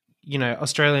think,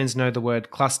 Australians know the word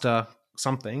cluster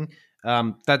something.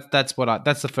 That's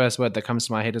the first word that comes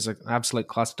to my head, is an absolute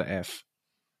cluster F.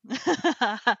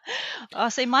 Oh,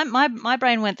 see, my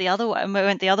brain went the other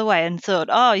way. And thought,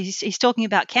 oh, he's talking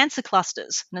about cancer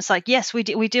clusters, and it's like, yes, we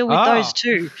deal with those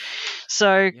too.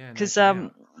 So, Yeah, no because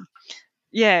doubt.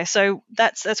 yeah, so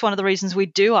that's one of the reasons we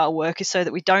do our work, is so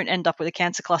that we don't end up with a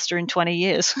cancer cluster in 20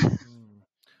 years.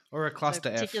 Or a So cluster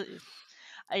F. particularly,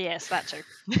 yes, that too.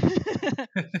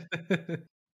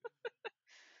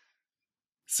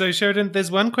 So, Sheridan,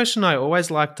 there's one question I always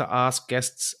like to ask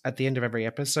guests at the end of every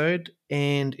episode,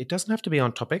 and it doesn't have to be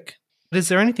on topic. But is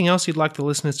there anything else you'd like the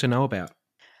listeners to know about?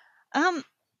 No,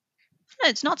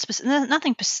 it's not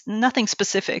nothing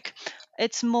specific.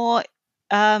 It's more,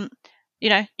 um,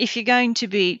 if you're going to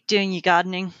be doing your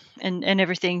gardening and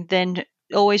everything, then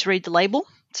always read the label.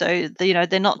 So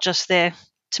they're not just there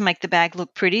to make the bag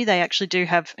look pretty. They actually do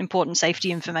have important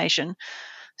safety information.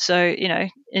 So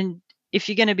and if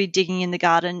you're going to be digging in the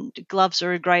garden, gloves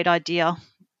are a great idea.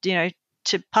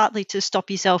 To partly to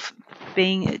stop yourself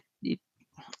being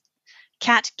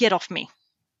cat, get off me.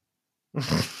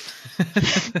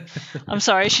 I'm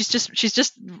sorry. She's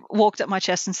just walked up my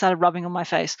chest and started rubbing on my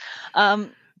face.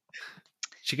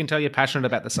 She can tell you're passionate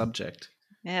about the subject.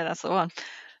 Yeah, that's the one.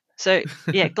 So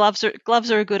yeah, gloves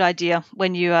are a good idea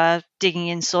when you are digging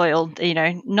in soil.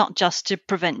 Not just to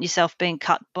prevent yourself being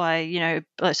cut by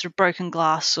sort of broken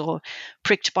glass or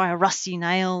pricked by a rusty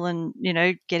nail and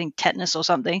getting tetanus or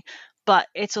something, but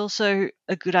it's also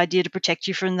a good idea to protect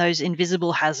you from those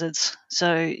invisible hazards.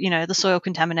 So the soil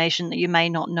contamination that you may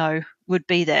not know would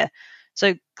be there.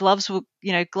 So gloves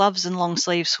and long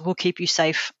sleeves will keep you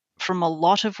safe from a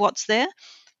lot of what's there,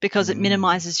 because it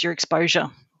minimizes your exposure.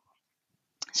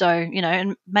 So,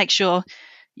 and make sure,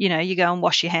 you go and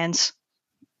wash your hands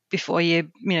before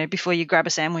you grab a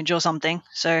sandwich or something.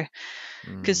 So,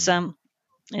 because,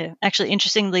 actually,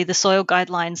 interestingly, the soil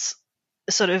guidelines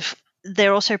they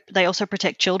also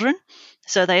protect children.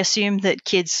 So they assume that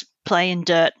kids play in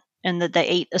dirt and that they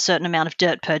eat a certain amount of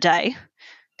dirt per day.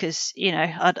 Because,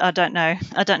 I don't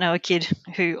know a kid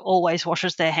who always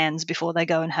washes their hands before they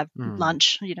go and have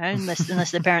lunch,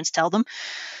 unless their parents tell them.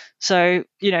 So,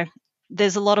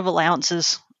 there's a lot of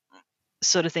allowances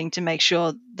sort of thing to make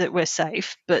sure that we're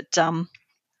safe, but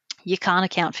you can't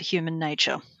account for human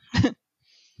nature.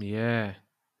 Yeah.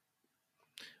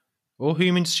 Or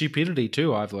human stupidity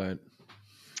too, I've learned.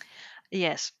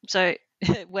 Yes. So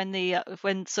when the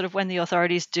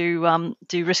authorities do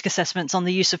risk assessments on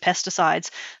the use of pesticides,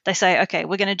 they say, okay,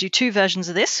 we're going to do two versions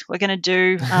of this. We're going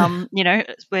to do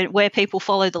where people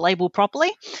follow the label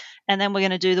properly, and then we're going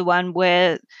to do the one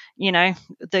where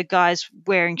the guy's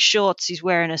wearing shorts, he's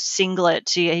wearing a singlet,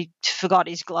 he forgot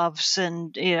his gloves,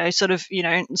 and sort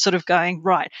of going,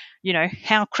 right,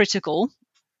 how critical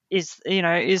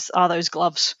are those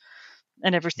gloves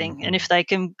and everything. Mm-hmm. And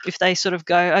if they sort of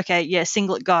go, okay, yeah,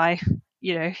 singlet guy,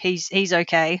 he's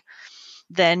okay,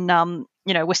 then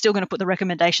we're still going to put the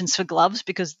recommendations for gloves,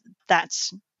 because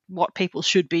that's what people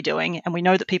should be doing. And we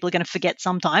know that people are going to forget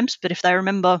sometimes, but if they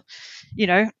remember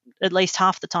at least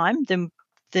half the time, then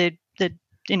they're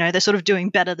sort of doing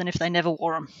better than if they never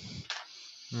wore them.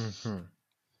 Mm-hmm.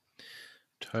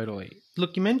 Totally.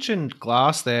 Look, you mentioned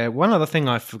glass there. One other thing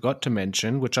I forgot to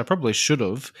mention, which I probably should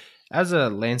have, as a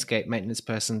landscape maintenance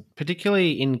person,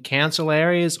 particularly in council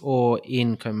areas or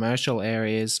in commercial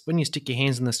areas, when you stick your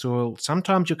hands in the soil,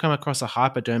 sometimes you'll come across a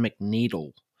hypodermic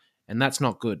needle, and that's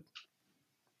not good.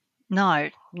 No,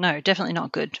 definitely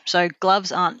not good. So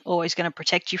gloves aren't always going to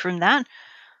protect you from that.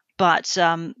 But,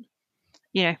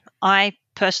 I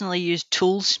personally use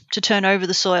tools to turn over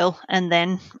the soil, and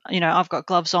then, I've got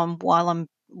gloves on while I'm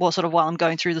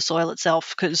going through the soil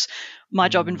itself, because my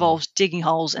job involves digging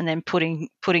holes and then putting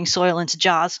soil into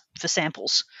jars for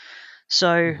samples.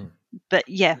 So, but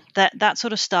yeah, that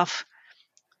sort of stuff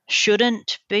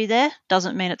shouldn't be there.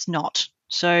 Doesn't mean it's not.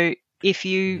 So if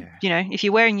if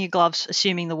you're wearing your gloves,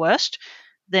 assuming the worst,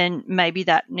 then maybe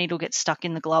that needle gets stuck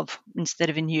in the glove instead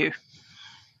of in you.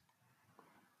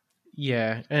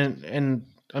 Yeah, and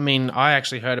I mean, I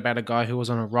actually heard about a guy who was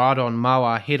on a ride-on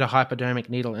mower, hit a hypodermic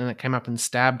needle, and it came up and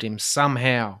stabbed him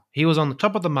somehow. He was on the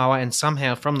top of the mower, and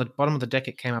somehow from the bottom of the deck,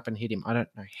 it came up and hit him. I don't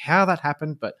know how that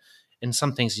happened, but in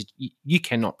some things, you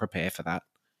cannot prepare for that.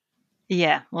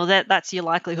 Yeah, well, that's your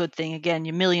likelihood thing again.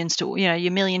 Your million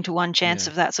to one chance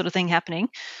of that sort of thing happening.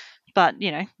 But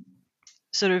you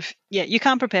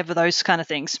can't prepare for those kind of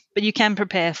things, but you can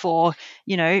prepare for,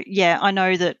 I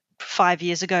know that 5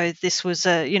 years ago this was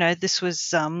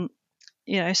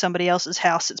somebody else's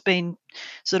house. It's been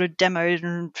sort of demoed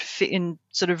and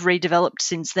sort of redeveloped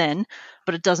since then,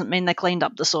 but it doesn't mean they cleaned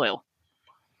up the soil.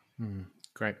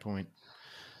 Great point.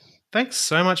 Thanks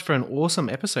so much for an awesome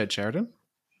episode, Sheridan.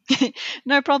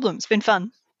 No problem. It's been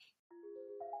fun.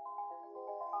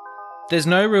 There's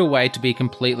no real way to be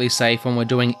completely safe when we're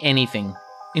doing anything,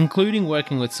 including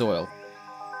working with soil.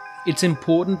 It's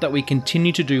important that we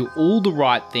continue to do all the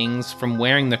right things, from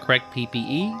wearing the correct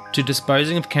PPE to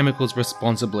disposing of chemicals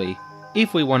responsibly,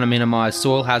 if we want to minimise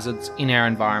soil hazards in our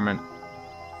environment.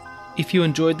 If you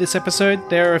enjoyed this episode,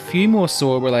 there are a few more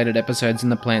soil-related episodes in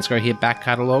the Plants Grow Here back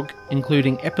catalogue,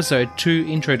 including Episode 2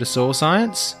 Intro to Soil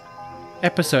Science,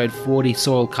 Episode 40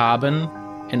 Soil Carbon,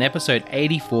 and Episode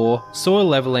 84 Soil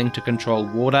Levelling to Control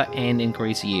Water and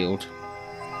Increase Yield.